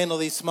and I'll handle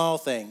these small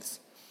things.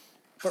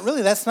 But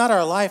really, that's not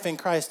our life in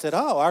Christ at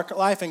all. Our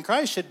life in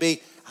Christ should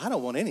be, I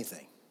don't want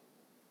anything.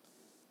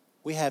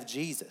 We have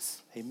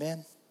Jesus.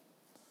 Amen?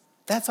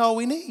 That's all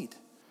we need.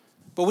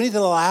 But we need to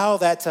allow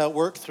that to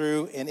work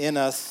through and in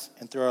us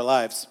and through our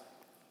lives.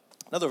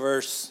 Another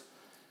verse,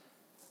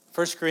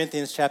 1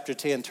 Corinthians chapter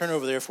 10. Turn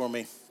over there for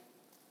me.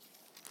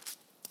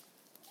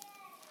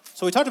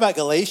 So we talked about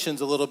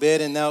Galatians a little bit,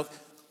 and now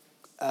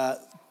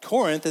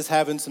Corinth is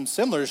having some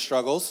similar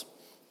struggles.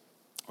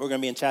 We're going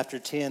to be in chapter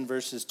 10,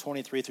 verses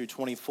 23 through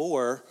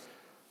 24.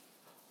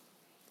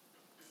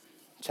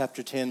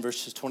 Chapter 10,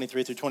 verses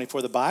 23 through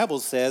 24. The Bible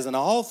says, and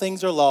all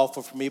things are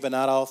lawful for me, but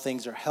not all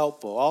things are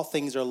helpful. All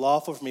things are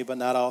lawful for me, but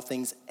not all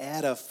things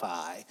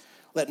edify.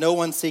 Let no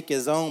one seek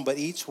his own, but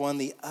each one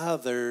the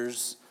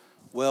other's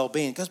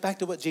well-being. It goes back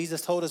to what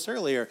Jesus told us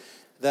earlier.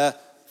 The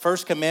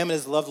first commandment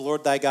is love the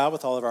Lord thy God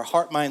with all of our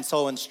heart, mind,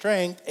 soul, and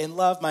strength, and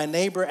love my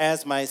neighbor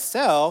as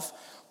myself.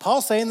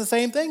 Paul's saying the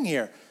same thing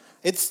here.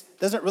 It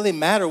doesn't really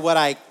matter what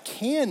I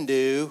can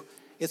do.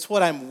 It's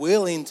what I'm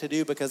willing to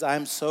do because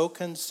I'm so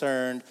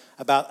concerned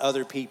about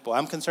other people.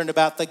 I'm concerned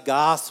about the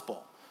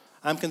gospel.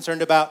 I'm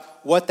concerned about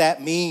what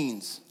that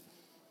means.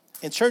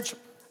 In church,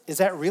 is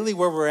that really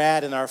where we're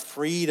at in our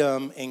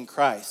freedom in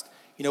Christ?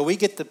 You know, we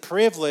get the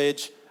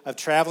privilege of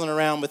traveling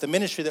around with the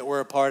ministry that we're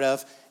a part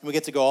of, and we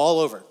get to go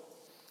all over.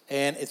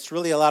 And it's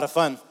really a lot of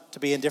fun to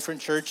be in different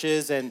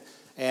churches and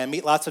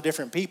meet lots of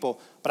different people.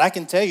 But I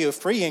can tell you,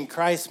 free in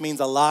Christ means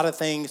a lot of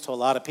things to a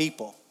lot of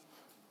people.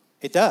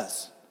 It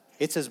does.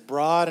 It's as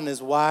broad and as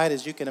wide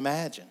as you can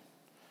imagine.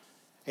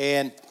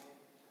 And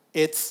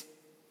it's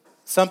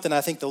something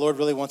I think the Lord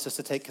really wants us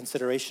to take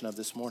consideration of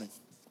this morning.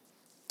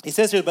 He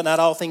says here, but not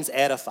all things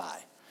edify.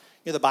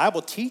 You know, the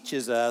Bible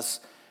teaches us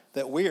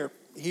that we're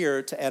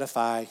here to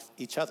edify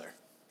each other.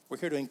 We're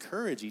here to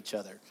encourage each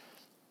other.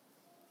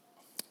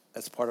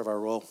 That's part of our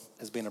role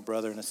as being a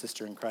brother and a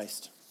sister in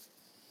Christ.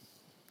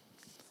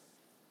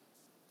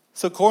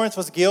 So Corinth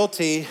was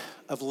guilty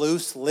of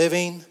loose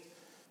living,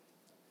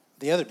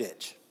 the other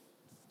ditch.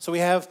 So we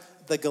have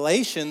the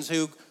Galatians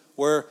who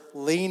were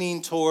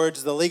leaning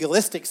towards the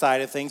legalistic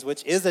side of things,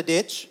 which is a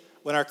ditch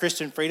when our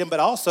Christian freedom, but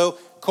also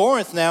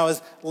Corinth now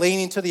is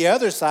leaning to the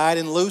other side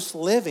in loose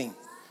living.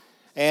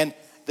 And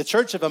the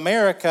Church of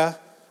America,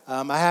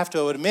 I have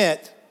to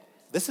admit,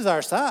 this is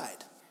our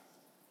side.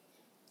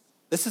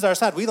 This is our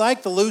side. We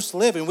like the loose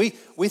living.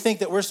 We think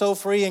that we're so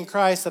free in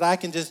Christ that I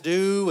can just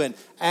do and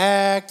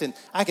act and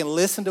I can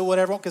listen to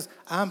whatever, because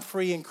I'm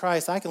free in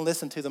Christ. I can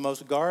listen to the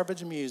most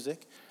garbage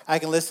music. I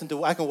can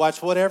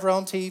watch whatever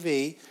on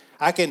TV.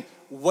 I can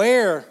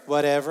wear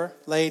whatever,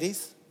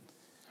 ladies.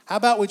 How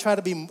about we try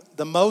to be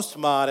the most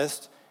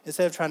modest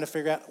instead of trying to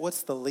figure out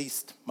what's the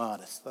least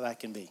modest that I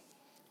can be?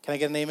 Can I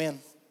get an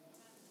amen?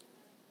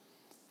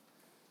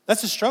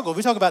 That's a struggle. If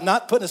we talk about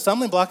not putting a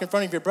stumbling block in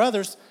front of your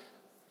brothers,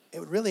 it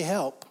would really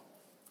help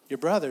your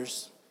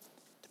brothers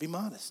to be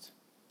modest.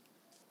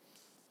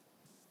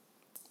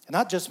 And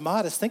not just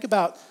modest. Think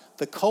about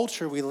the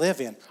culture we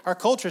live in. Our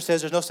culture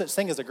says there's no such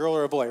thing as a girl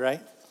or a boy,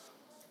 right?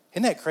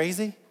 Isn't that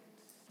crazy?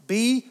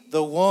 Be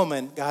the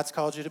woman God's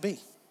called you to be.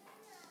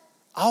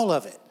 All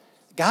of it.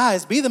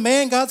 Guys, be the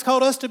man God's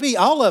called us to be.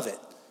 All of it.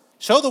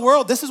 Show the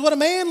world this is what a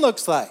man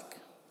looks like.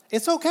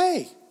 It's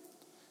okay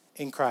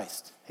in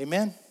Christ.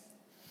 Amen?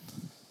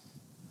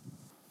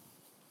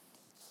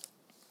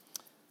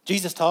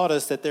 Jesus taught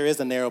us that there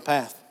is a narrow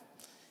path.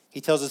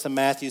 He tells us in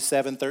Matthew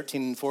 7,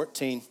 13 and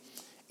 14,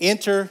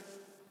 enter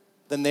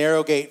the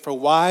narrow gate, for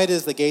wide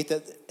is the gate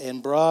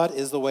and broad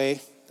is the way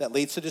that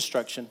leads to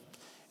destruction.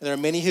 And there are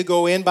many who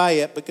go in by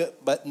it,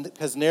 but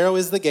because narrow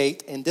is the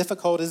gate and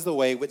difficult is the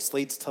way which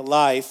leads to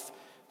life,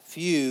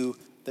 few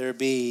there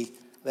be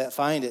that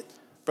find it.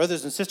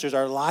 Brothers and sisters,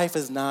 our life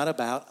is not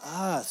about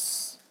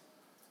us.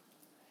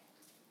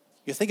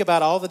 You think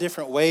about all the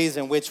different ways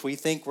in which we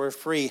think we're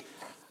free.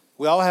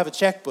 We all have a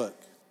checkbook.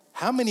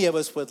 How many of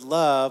us would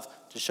love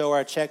to show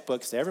our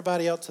checkbooks to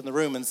everybody else in the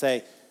room and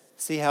say,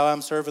 see how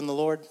I'm serving the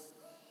Lord?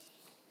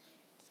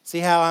 See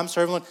how I'm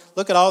serving the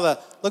Lord?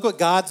 Look what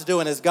God's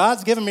doing. As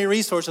God's giving me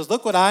resources,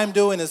 look what I'm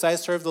doing as I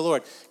serve the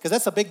Lord. Because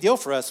that's a big deal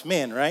for us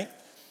men, right?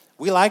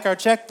 We like our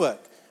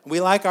checkbook. We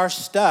like our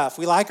stuff.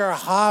 We like our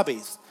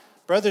hobbies.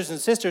 Brothers and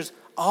sisters,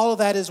 all of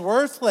that is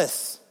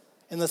worthless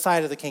in the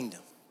sight of the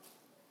kingdom.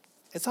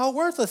 It's all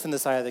worthless in the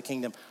sight of the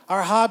kingdom.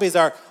 Our hobbies,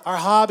 our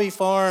hobby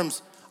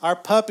farms, our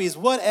puppies,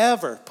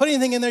 whatever. Put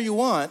anything in there you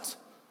want.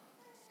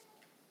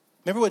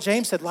 Remember what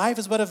James said, life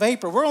is but a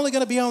vapor. We're only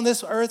going to be on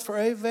this earth for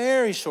a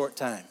very short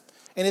time.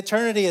 And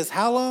eternity is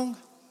how long?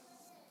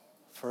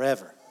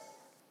 Forever.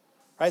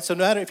 Right? So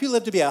no matter if you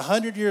live to be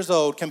 100 years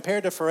old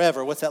compared to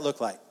forever, what's that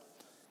look like?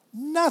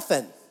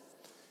 Nothing.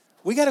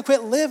 We got to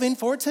quit living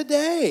for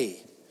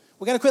today.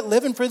 We got to quit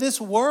living for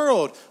this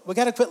world. We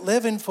got to quit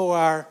living for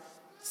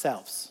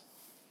ourselves.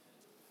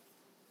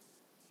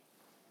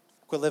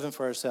 Quit living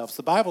for ourselves.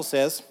 The Bible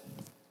says,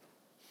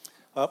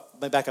 let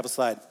me back up a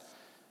slide.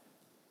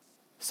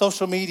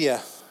 Social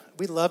media,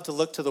 we love to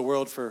look to the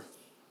world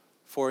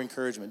for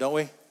encouragement, don't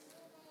we?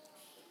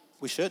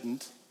 We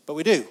shouldn't, but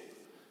we do.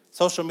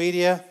 Social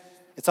media,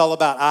 it's all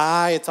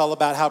about it's all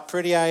about how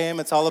pretty I am.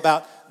 It's all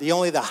about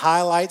only the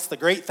highlights, the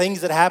great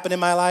things that happen in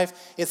my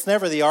life. It's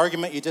never the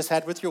argument you just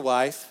had with your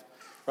wife,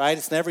 right?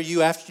 It's never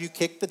you after you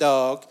kick the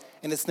dog,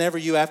 and it's never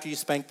you after you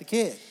spank the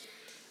kid.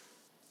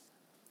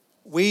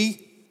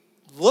 We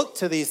look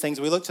to these things.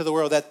 We look to the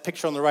world. That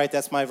picture on the right,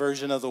 that's my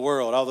version of the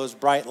world, all those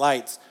bright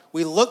lights.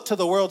 We look to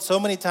the world so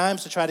many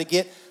times to try to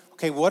get,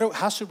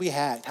 how should we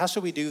act? How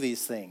should we do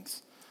these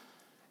things?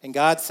 And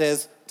God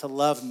says to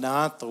love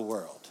not the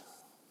world.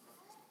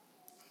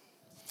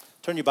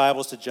 Turn your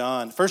Bibles to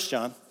John, 1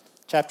 John,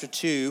 chapter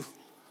 2.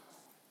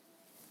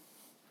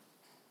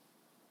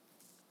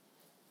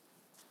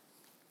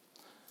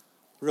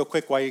 Real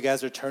quick while you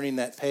guys are turning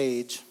that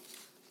page.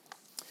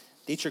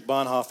 Dietrich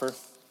Bonhoeffer.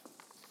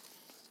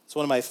 It's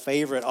one of my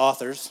favorite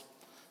authors.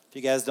 If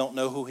you guys don't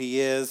know who he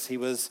is, he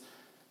was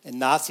in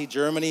Nazi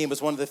Germany. He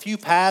was one of the few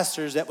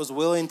pastors that was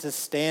willing to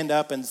stand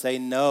up and say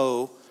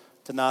no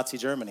to Nazi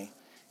Germany.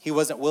 He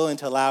wasn't willing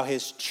to allow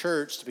his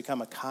church to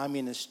become a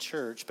communist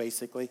church,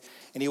 basically.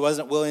 And he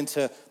wasn't willing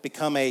to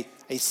become a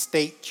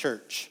state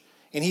church.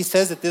 And he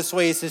says it this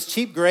way. He says,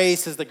 cheap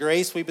grace is the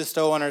grace we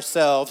bestow on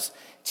ourselves.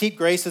 Cheap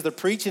grace is the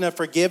preaching of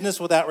forgiveness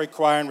without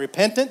requiring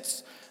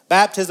repentance,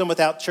 baptism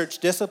without church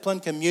discipline,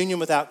 communion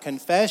without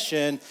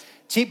confession.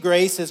 Cheap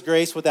grace is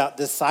grace without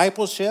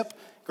discipleship,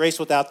 grace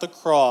without the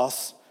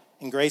cross,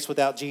 and grace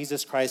without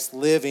Jesus Christ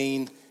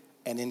living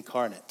and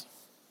incarnate.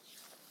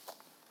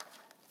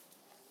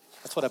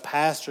 That's what a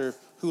pastor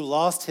who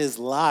lost his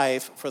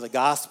life for the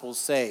gospel's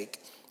sake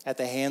at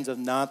the hands of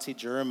Nazi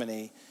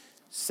Germany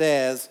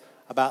says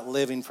about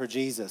living for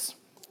Jesus.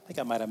 I think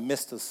I might have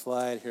missed a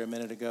slide here a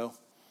minute ago.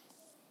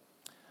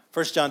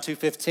 1 John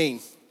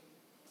 2:15.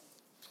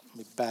 Let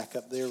me back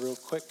up there real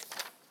quick.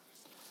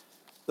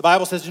 The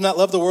Bible says, do not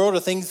love the world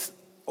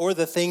or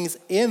the things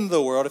in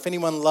the world. If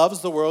anyone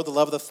loves the world, the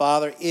love of the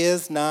Father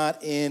is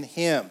not in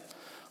him.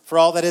 For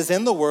all that is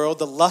in the world,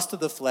 the lust of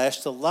the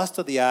flesh, the lust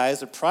of the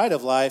eyes, the pride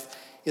of life,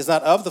 is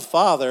not of the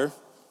Father,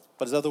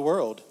 but is of the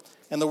world.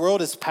 And the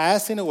world is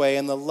passing away,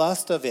 and the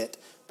lust of it.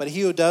 But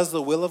he who does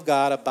the will of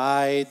God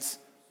abides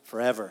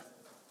forever.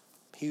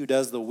 He who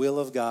does the will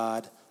of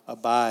God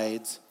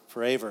abides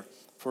forever.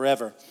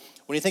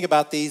 When you think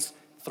about these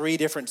three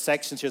different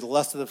sections here, the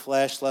lust of the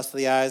flesh, lust of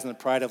the eyes, and the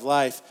pride of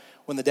life,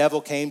 when the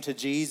devil came to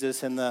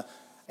Jesus in the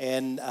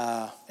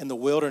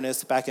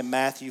wilderness back in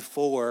Matthew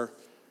 4,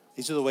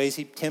 these are the ways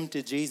he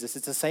tempted Jesus.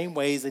 It's the same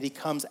ways that he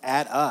comes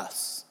at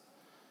us.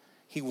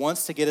 He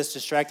wants to get us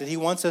distracted. He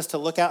wants us to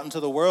look out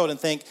into the world and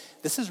think,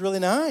 this is really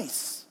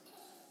nice.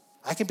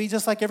 I can be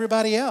just like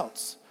everybody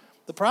else.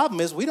 The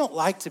problem is we don't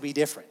like to be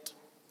different.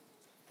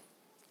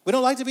 We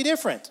don't like to be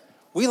different.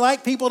 We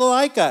like people to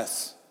like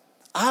us.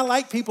 I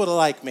like people to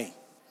like me.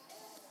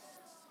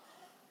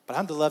 But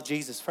I'm to love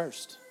Jesus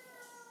first.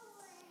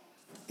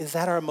 Is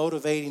that our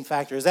motivating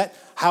factor? Is that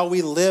how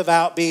we live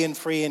out being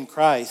free in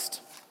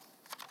Christ?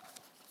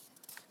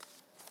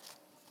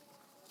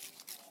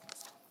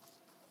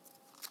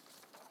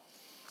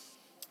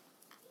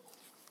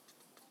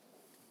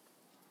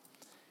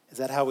 Is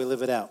that how we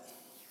live it out?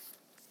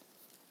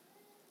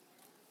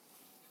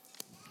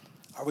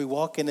 Are we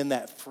walking in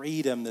that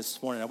freedom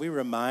this morning? Are we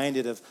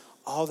reminded of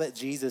all that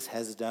Jesus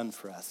has done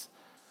for us?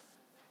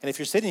 And if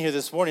you're sitting here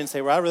this morning and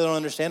say, well, I really don't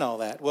understand all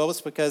that. Well,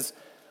 it's because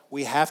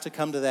we have to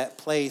come to that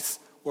place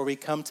where we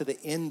come to the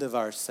end of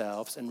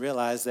ourselves and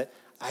realize that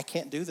I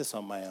can't do this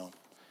on my own.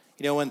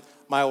 You know, when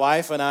my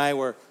wife and I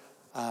were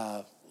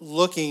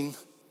looking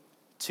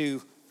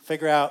to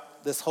figure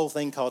out this whole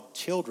thing called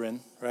children,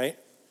 right?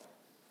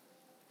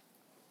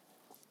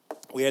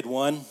 We had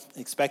one,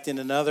 expecting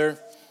another,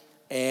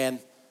 and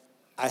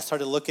I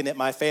started looking at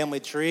my family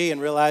tree and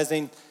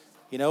realizing,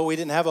 you know, we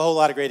didn't have a whole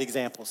lot of great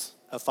examples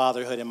of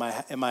fatherhood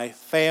in my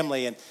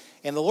family, and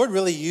the Lord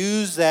really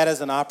used that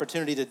as an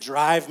opportunity to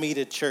drive me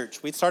to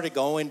church. We started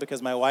going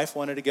because my wife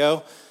wanted to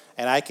go,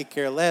 and I could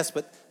care less,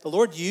 but the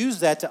Lord used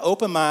that to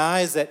open my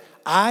eyes that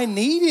I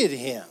needed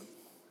him.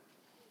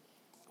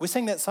 We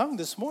sang that song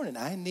this morning,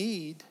 I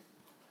need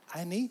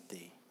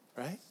thee,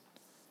 right?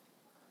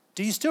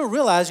 Do you still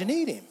realize you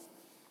need him?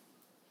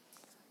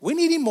 We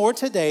need him more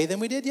today than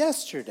we did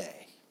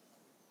yesterday.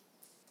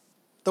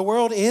 The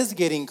world is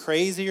getting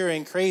crazier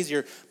and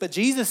crazier, but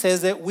Jesus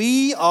says that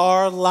we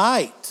are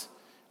light.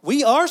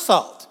 We are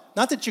salt.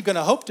 Not that you're going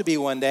to hope to be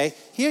one day.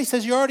 Here he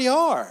says you already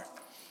are.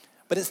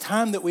 But it's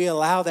time that we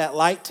allow that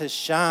light to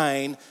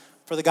shine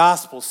for the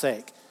gospel's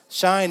sake.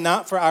 Shine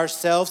not for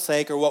ourselves'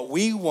 sake or what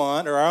we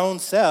want or our own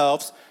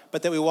selves,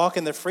 but that we walk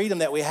in the freedom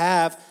that we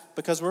have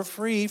because we're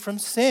free from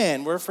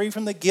sin. We're free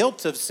from the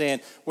guilt of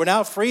sin. We're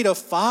now free to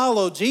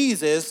follow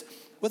Jesus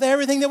with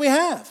everything that we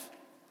have.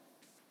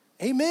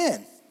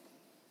 Amen.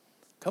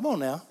 Come on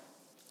now.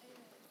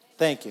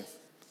 Thank you.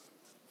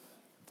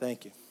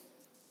 Thank you.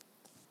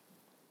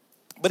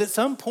 But at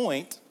some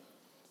point,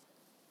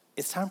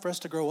 it's time for us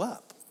to grow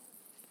up.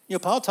 You know,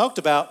 Paul talked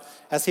about,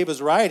 as he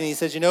was writing, he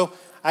says, you know,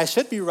 I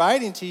should be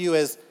writing to you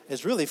as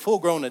really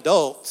full-grown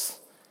adults.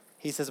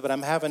 He says, but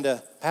I'm having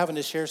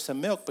to share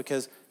some milk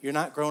because you're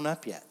not grown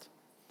up yet.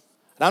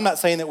 And I'm not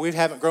saying that we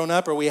haven't grown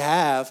up or we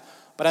have,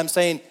 but I'm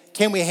saying,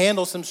 can we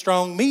handle some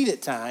strong meat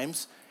at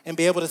times and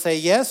be able to say,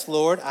 yes,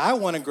 Lord, I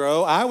want to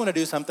grow, I want to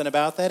do something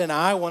about that, and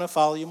I want to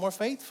follow you more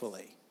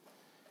faithfully.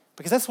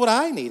 Because that's what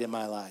I need in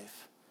my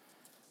life.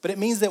 But it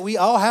means that we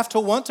all have to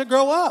want to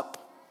grow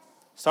up.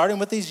 Starting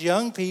with these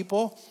young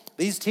people,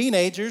 these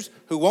teenagers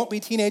who won't be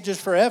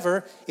teenagers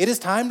forever, it is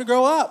time to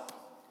grow up.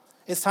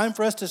 It's time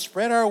for us to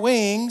spread our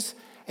wings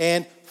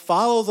and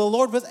follow the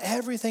Lord with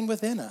everything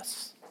within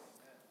us.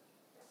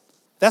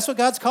 That's what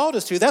God's called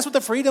us to. That's what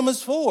the freedom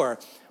is for.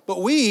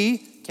 But we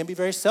can be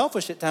very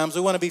selfish at times.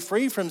 We want to be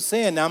free from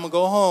sin. Now I'm going to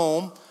go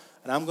home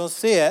and I'm going to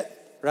sit,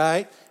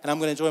 right? And I'm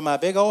going to enjoy my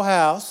big old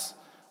house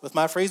with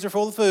my freezer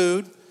full of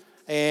food.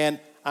 And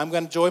I'm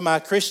going to enjoy my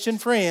Christian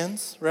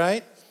friends,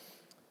 right?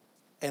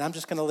 And I'm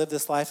just going to live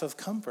this life of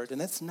comfort. And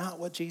that's not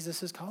what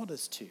Jesus has called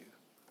us to.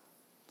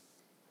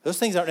 Those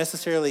things aren't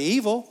necessarily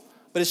evil,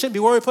 but it shouldn't be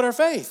where we put our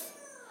faith.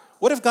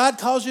 What if God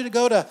calls you to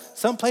go to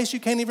some place you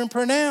can't even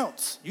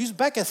pronounce?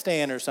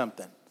 Uzbekistan or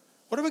something.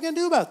 What are we going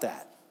to do about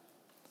that?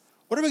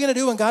 What are we going to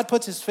do when God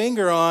puts his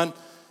finger on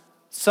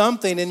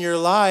something in your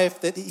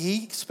life that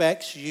he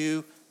expects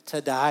you to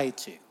die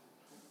to?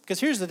 Because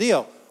here's the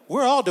deal.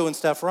 We're all doing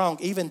stuff wrong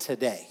even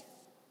today.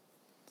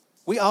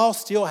 We all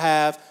still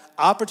have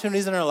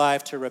opportunities in our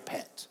life to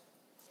repent.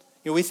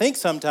 We think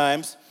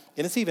sometimes,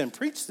 and it's even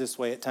preached this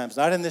way at times,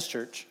 not in this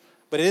church,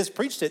 but it is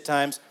preached at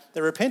times,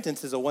 that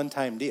repentance is a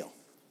one-time deal.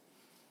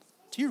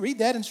 Do you read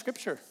that in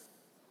Scripture?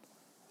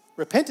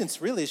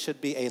 Repentance really should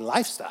be a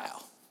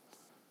lifestyle,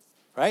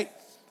 right?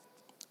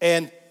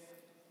 And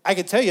I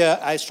can tell you,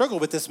 I struggled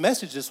with this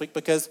message this week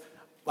because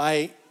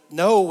I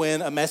know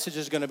when a message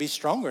is going to be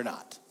strong or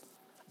not.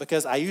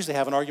 Because I usually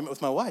have an argument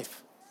with my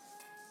wife.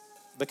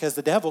 Because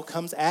the devil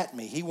comes at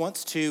me. He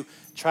wants to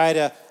try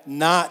to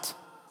not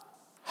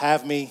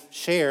have me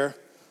share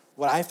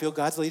what I feel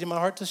God's leading my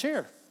heart to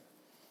share.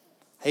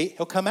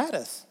 He'll come at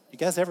us. You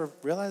guys ever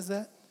realize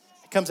that?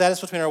 He comes at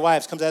us between our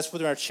wives, comes at us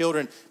between our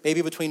children,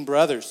 maybe between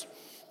brothers.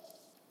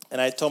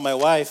 And I told my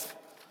wife,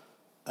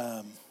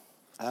 I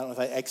don't know if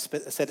I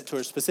said it to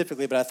her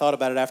specifically, but I thought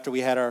about it after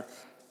we had our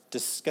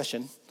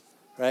discussion,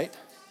 right?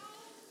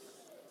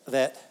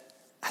 That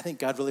I think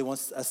God really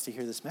wants us to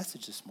hear this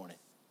message this morning.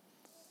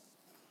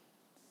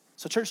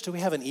 So church, do we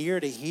have an ear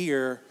to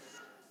hear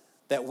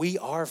that we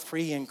are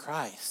free in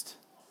Christ?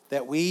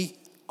 That we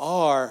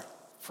are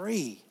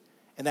free.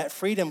 And that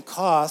freedom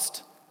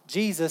cost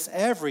Jesus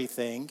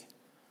everything.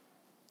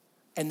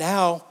 And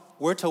now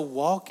we're to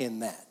walk in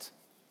that.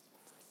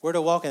 We're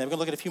to walk in that. We're going to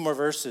look at a few more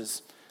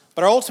verses.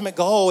 But our ultimate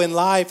goal in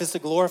life is to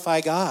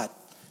glorify God,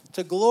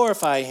 to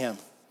glorify him.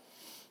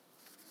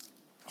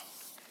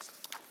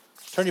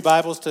 Turn your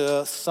Bibles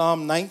to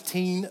Psalm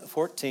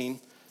 19:14,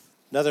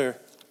 another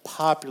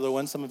popular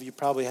one. Some of you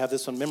probably have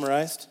this one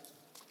memorized.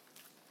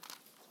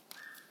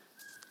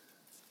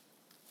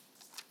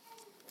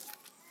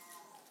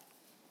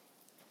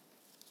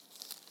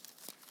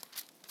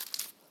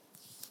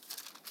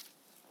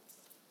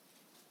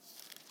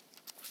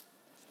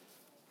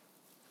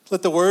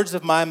 Let the words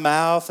of my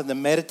mouth and the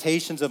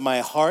meditations of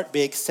my heart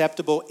be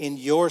acceptable in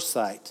your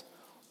sight,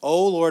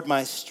 O Lord,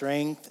 my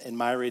strength and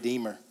my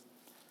Redeemer.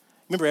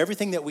 Remember,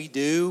 everything that we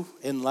do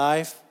in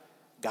life,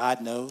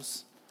 God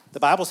knows. The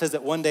Bible says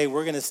that one day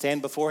we're going to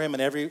stand before him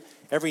and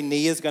every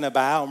knee is going to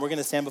bow and we're going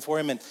to stand before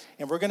him and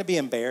we're going to be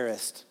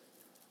embarrassed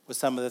with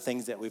some of the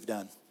things that we've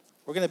done.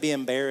 We're going to be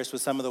embarrassed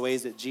with some of the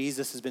ways that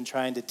Jesus has been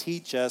trying to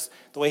teach us,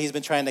 the way he's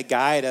been trying to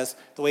guide us,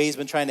 the way he's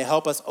been trying to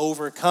help us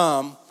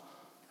overcome,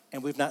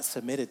 and we've not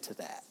submitted to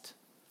that.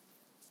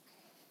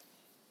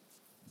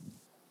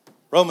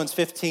 Romans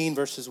 15,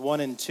 verses 1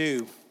 and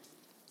 2.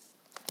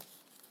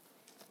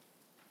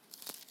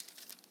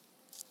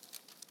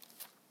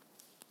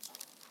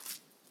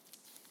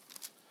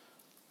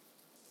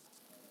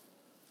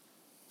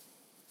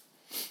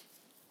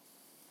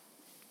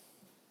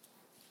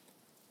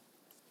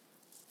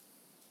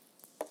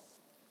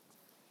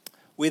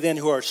 We then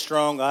who are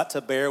strong ought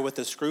to bear with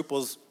the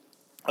scruples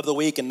of the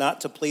weak and not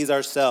to please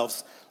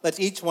ourselves. Let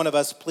each one of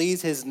us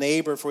please his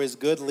neighbor for his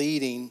good,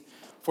 leading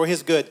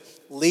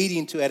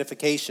to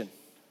edification.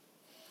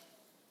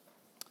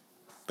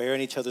 Bearing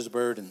each other's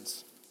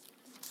burdens.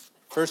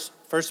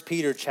 First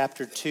Peter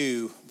chapter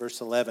 2,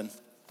 verse 11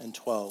 and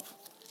 12.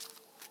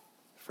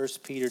 1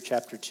 Peter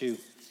chapter 2.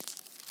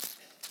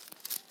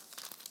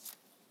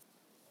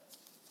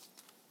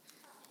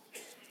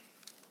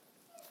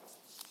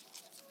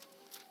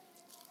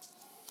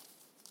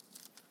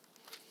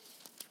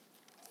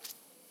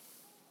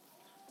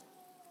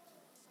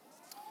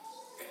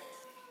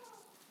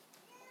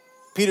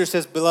 Peter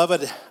says,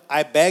 Beloved,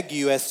 I beg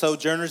you as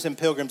sojourners and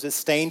pilgrims,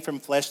 abstain from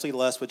fleshly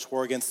lusts which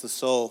war against the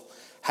soul,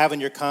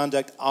 having your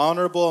conduct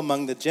honorable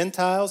among the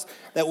Gentiles,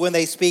 that when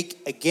they speak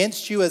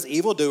against you as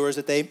evildoers,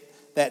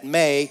 that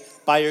may,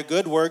 by your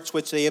good works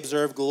which they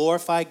observe,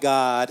 glorify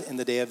God in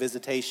the day of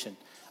visitation.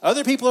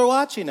 Other people are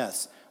watching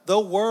us. The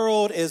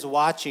world is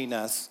watching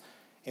us,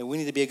 and we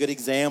need to be a good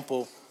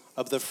example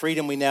of the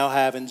freedom we now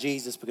have in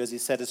Jesus because he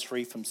set us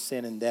free from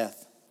sin and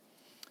death.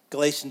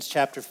 Galatians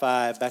chapter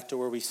 5, back to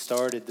where we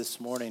started this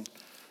morning.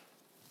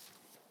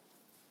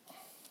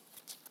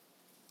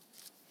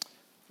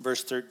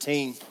 Verse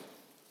 13.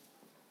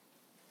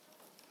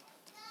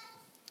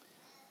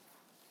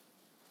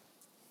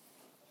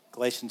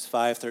 Galatians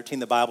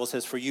 5:13, the Bible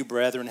says, For you,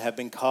 brethren, have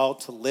been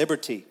called to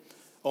liberty.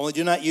 Only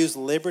do not use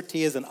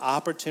liberty as an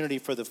opportunity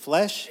for the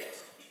flesh,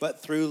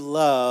 but through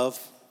love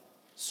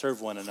serve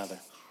one another.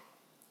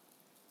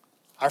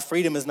 Our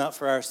freedom is not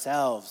for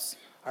ourselves.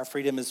 Our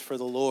freedom is for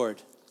the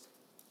Lord.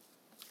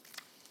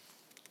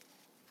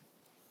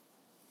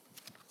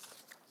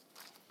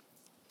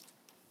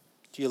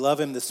 Do you love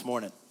him this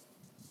morning?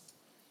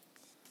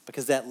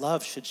 Because that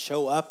love should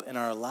show up in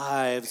our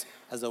lives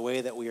as a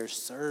way that we are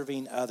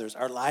serving others.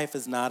 Our life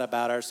is not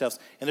about ourselves.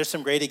 And there's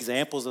some great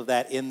examples of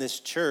that in this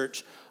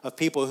church of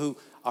people who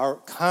are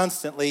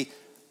constantly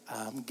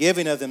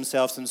giving of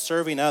themselves and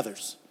serving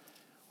others.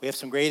 We have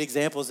some great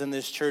examples in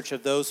this church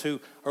of those who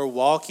are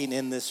walking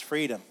in this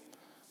freedom.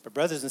 But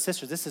brothers and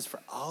sisters, this is for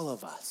all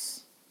of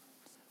us.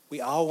 We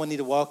all need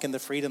to walk in the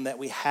freedom that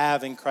we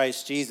have in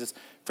Christ Jesus.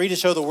 Free to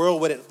show the world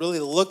what it really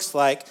looks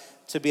like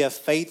to be a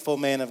faithful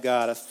man of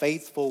God, a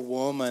faithful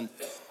woman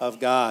of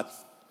God.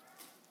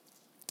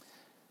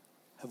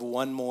 I have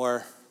one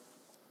more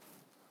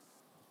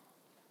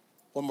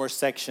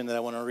section that I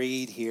want to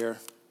read here.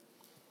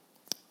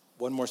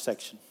 One more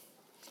section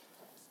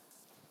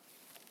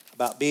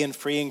about being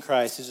free in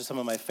Christ. These are some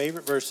of my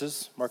favorite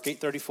verses, Mark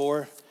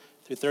 8:34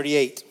 through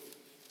 38.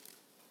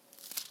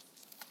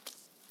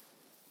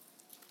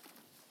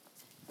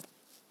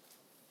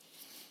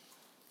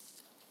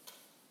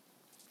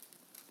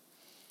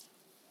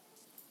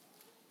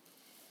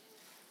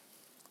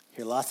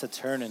 Hear lots of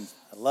turning.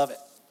 I love it.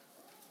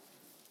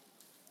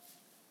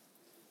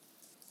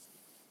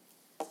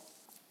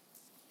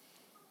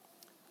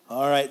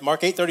 All right,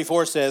 Mark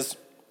 8:34 says,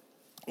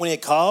 when he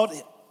called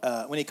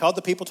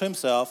the people to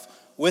himself,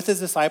 with his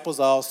disciples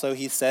also,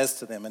 he says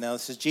to them, and now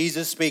this is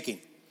Jesus speaking.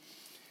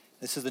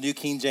 This is the New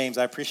King James.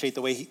 I appreciate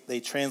the way they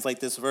translate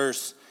this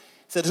verse.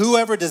 He said,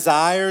 whoever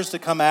desires to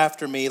come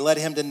after me, let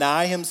him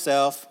deny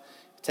himself,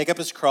 take up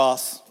his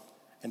cross,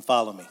 and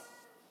follow me.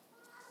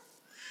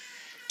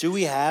 Do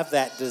we have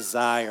that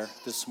desire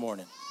this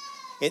morning?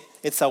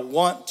 It's a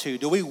want to.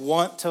 Do we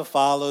want to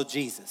follow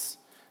Jesus?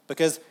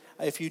 Because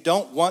if you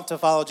don't want to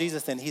follow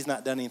Jesus, then he's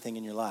not done anything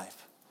in your life.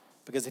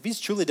 Because if he's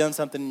truly done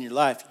something in your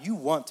life, you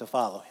want to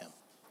follow him.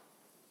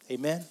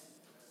 Amen?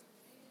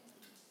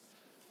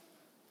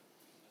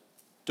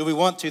 Do we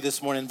want to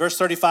this morning? Verse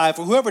 35,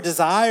 for whoever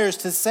desires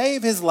to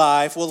save his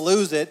life will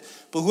lose it,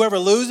 but whoever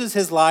loses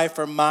his life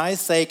for my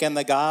sake and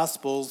the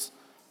gospel's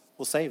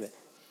will save it.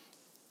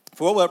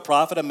 For what will it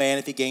profit a man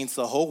if he gains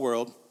the whole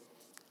world,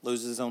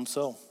 loses his own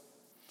soul?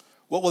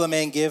 What will a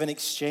man give in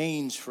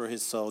exchange for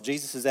his soul?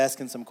 Jesus is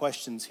asking some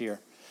questions here.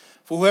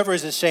 For whoever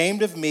is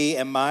ashamed of me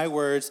and my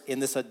words in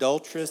this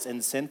adulterous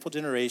and sinful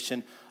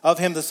generation, of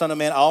him the Son of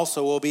Man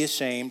also will be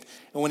ashamed,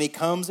 and when he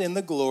comes in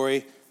the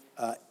glory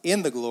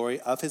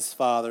of his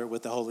Father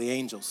with the holy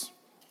angels.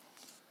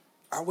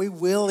 Are we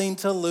willing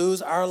to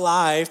lose our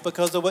life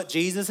because of what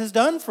Jesus has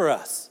done for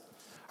us?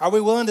 Are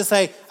we willing to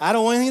say, I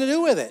don't want anything to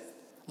do with it?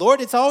 Lord,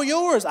 it's all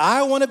yours.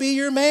 I want to be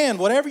your man.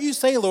 Whatever you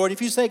say, Lord.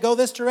 If you say go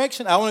this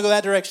direction, I want to go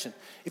that direction.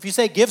 If you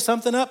say give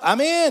something up,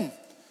 I'm in.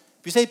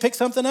 If you say pick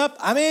something up,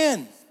 I'm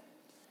in.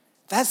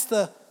 That's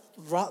the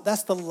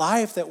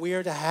life that we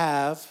are to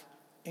have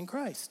in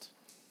Christ.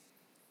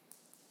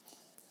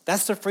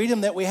 That's the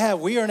freedom that we have.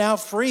 We are now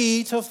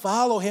free to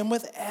follow him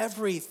with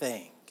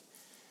everything.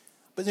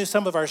 But there's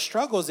some of our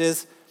struggles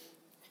is,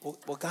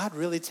 will God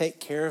really take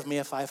care of me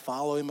if I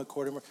follow him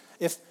according to...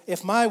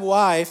 If my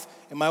wife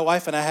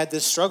and I had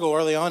this struggle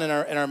early on in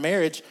our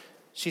marriage,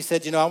 she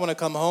said, I want to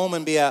come home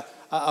and be a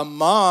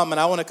mom,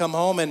 and I want to come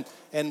home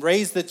and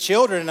raise the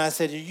children. And I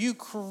said, are you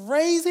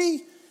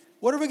crazy?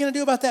 What are we going to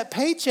do about that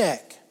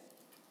paycheck?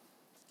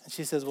 And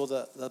she says, well,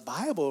 the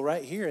Bible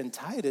right here in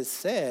Titus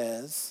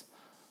says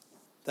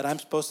that I'm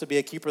supposed to be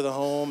a keeper of the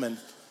home and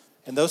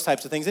those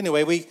types of things.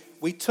 Anyway,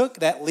 we took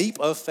that leap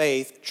of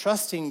faith,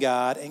 trusting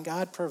God, and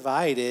God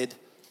provided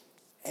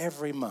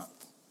every month.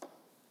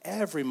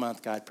 Every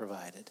month God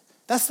provided.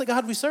 That's the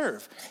God we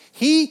serve.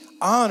 He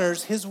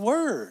honors his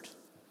word.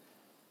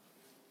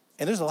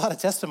 And there's a lot of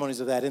testimonies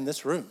of that in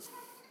this room.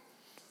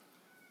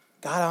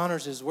 God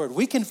honors his word.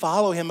 We can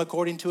follow him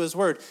according to his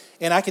word.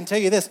 And I can tell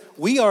you this,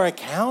 we are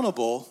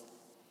accountable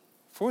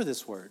for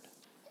this word.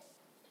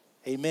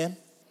 Amen?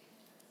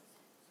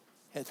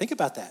 And think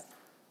about that.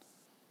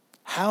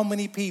 How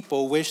many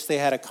people wish they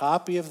had a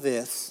copy of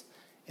this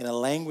in a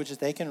language that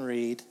they can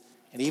read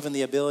and even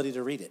the ability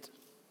to read it?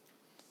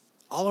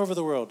 All over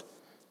the world.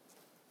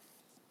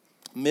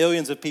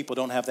 Millions of people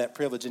don't have that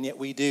privilege, and yet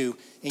we do.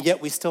 And yet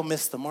we still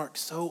miss the mark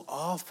so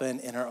often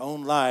in our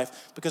own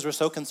life because we're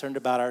so concerned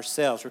about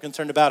ourselves. We're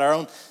concerned about our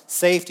own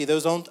safety,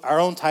 our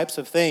own types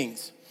of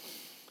things.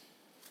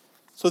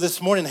 So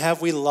this morning,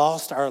 have we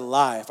lost our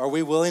life? Are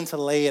we willing to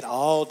lay it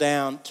all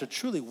down to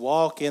truly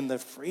walk in the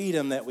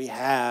freedom that we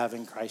have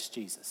in Christ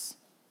Jesus?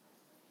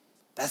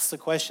 That's the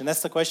question.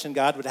 That's the question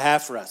God would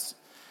have for us.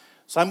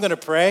 So I'm going to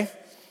pray,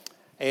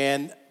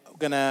 and I'm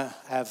going to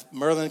have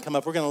Merlin come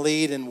up. We're going to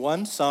lead in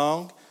one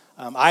song,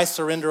 I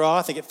Surrender All.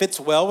 I think it fits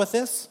well with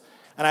this.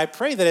 And I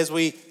pray that as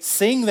we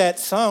sing that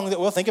song, that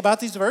we'll think about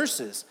these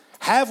verses.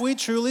 Have we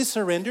truly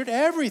surrendered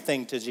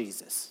everything to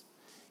Jesus?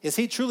 Is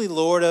he truly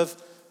Lord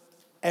of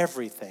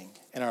everything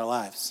in our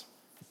lives?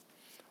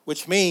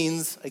 Which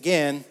means,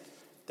 again,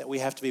 that we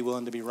have to be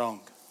willing to be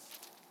wrong.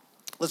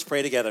 Let's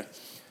pray together.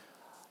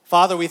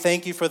 Father, we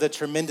thank you for the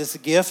tremendous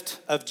gift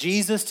of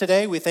Jesus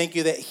today. We thank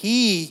you that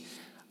he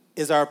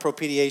is our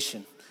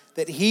propitiation,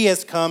 that he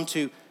has come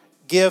to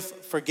give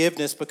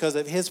forgiveness because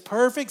of his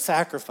perfect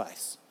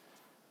sacrifice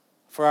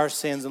for our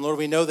sins. And Lord,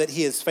 we know that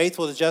he is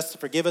faithful to just to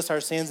forgive us our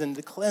sins and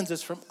to cleanse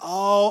us from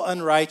all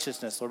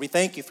unrighteousness. Lord, we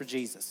thank you for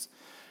Jesus.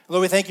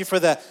 Lord, we thank you for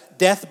the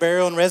death,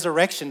 burial, and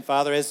resurrection,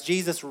 Father, as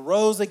Jesus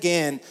rose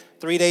again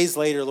 3 days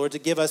later, Lord, to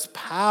give us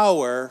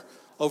power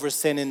over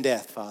sin and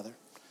death, Father.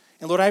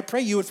 And Lord, I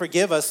pray you would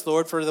forgive us,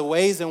 Lord, for the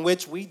ways in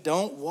which we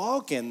don't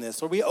walk in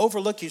this, or we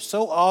overlook you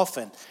so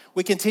often.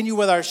 We continue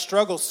with our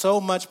struggle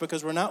so much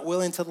because we're not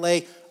willing to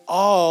lay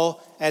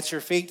all at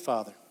your feet,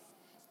 Father.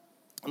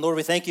 And Lord,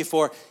 we thank you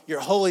for your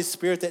Holy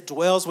Spirit that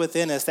dwells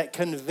within us, that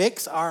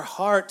convicts our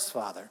hearts,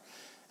 Father,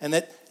 and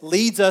that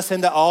leads us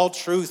into all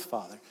truth,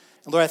 Father.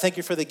 And Lord, I thank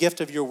you for the gift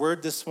of your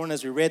word this morning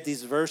as we read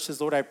these verses.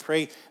 Lord, I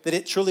pray that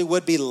it truly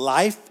would be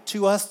life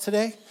to us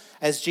today,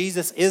 as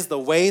Jesus is the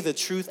way, the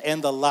truth,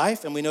 and the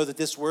life. And we know that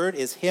this word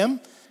is him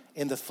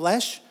in the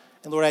flesh.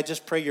 And Lord, I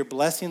just pray your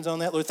blessings on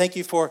that. Lord, thank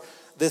you for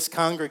this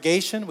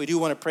congregation. We do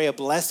want to pray a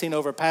blessing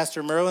over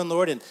Pastor Merlin,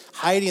 Lord, and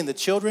Heidi and the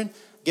children.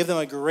 Give them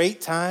a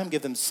great time.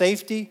 Give them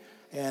safety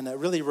and a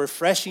really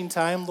refreshing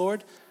time,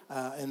 Lord.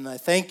 And I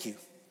thank you,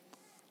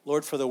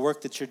 Lord, for the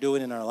work that you're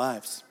doing in our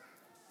lives.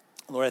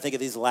 Lord, I think of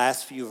these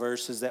last few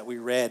verses that we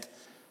read.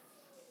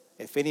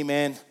 If any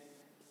man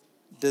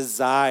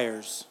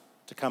desires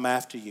to come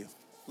after you,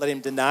 let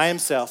him deny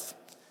himself,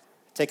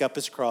 take up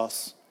his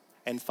cross,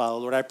 and follow.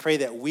 Lord, I pray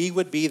that we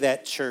would be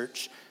that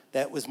church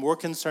that was more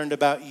concerned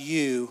about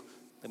you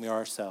than we are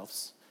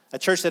ourselves. A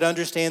church that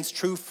understands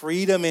true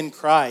freedom in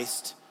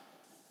Christ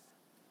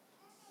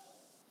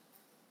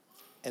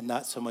and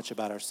not so much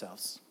about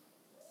ourselves.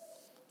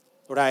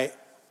 Lord, I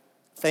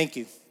thank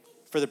you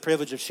for the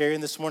privilege of sharing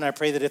this morning. I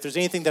pray that if there's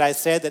anything that I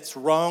said that's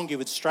wrong, you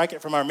would strike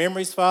it from our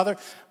memories, Father.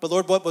 But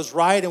Lord, what was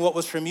right and what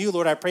was from you,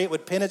 Lord, I pray it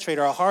would penetrate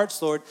our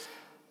hearts, Lord,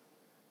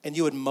 and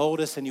you would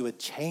mold us and you would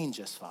change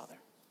us, Father.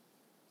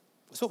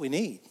 That's what we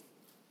need.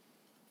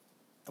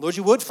 And Lord,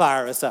 you would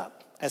fire us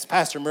up, as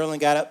Pastor Merlin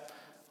got up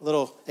a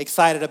little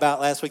excited about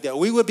last week, that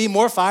we would be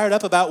more fired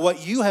up about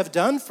what you have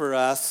done for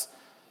us,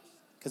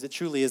 because it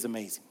truly is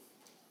amazing.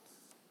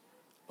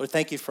 Lord,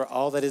 thank you for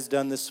all that is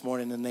done this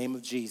morning in the name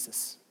of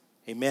Jesus.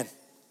 Amen.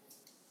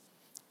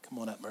 Come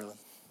on up, Merlin.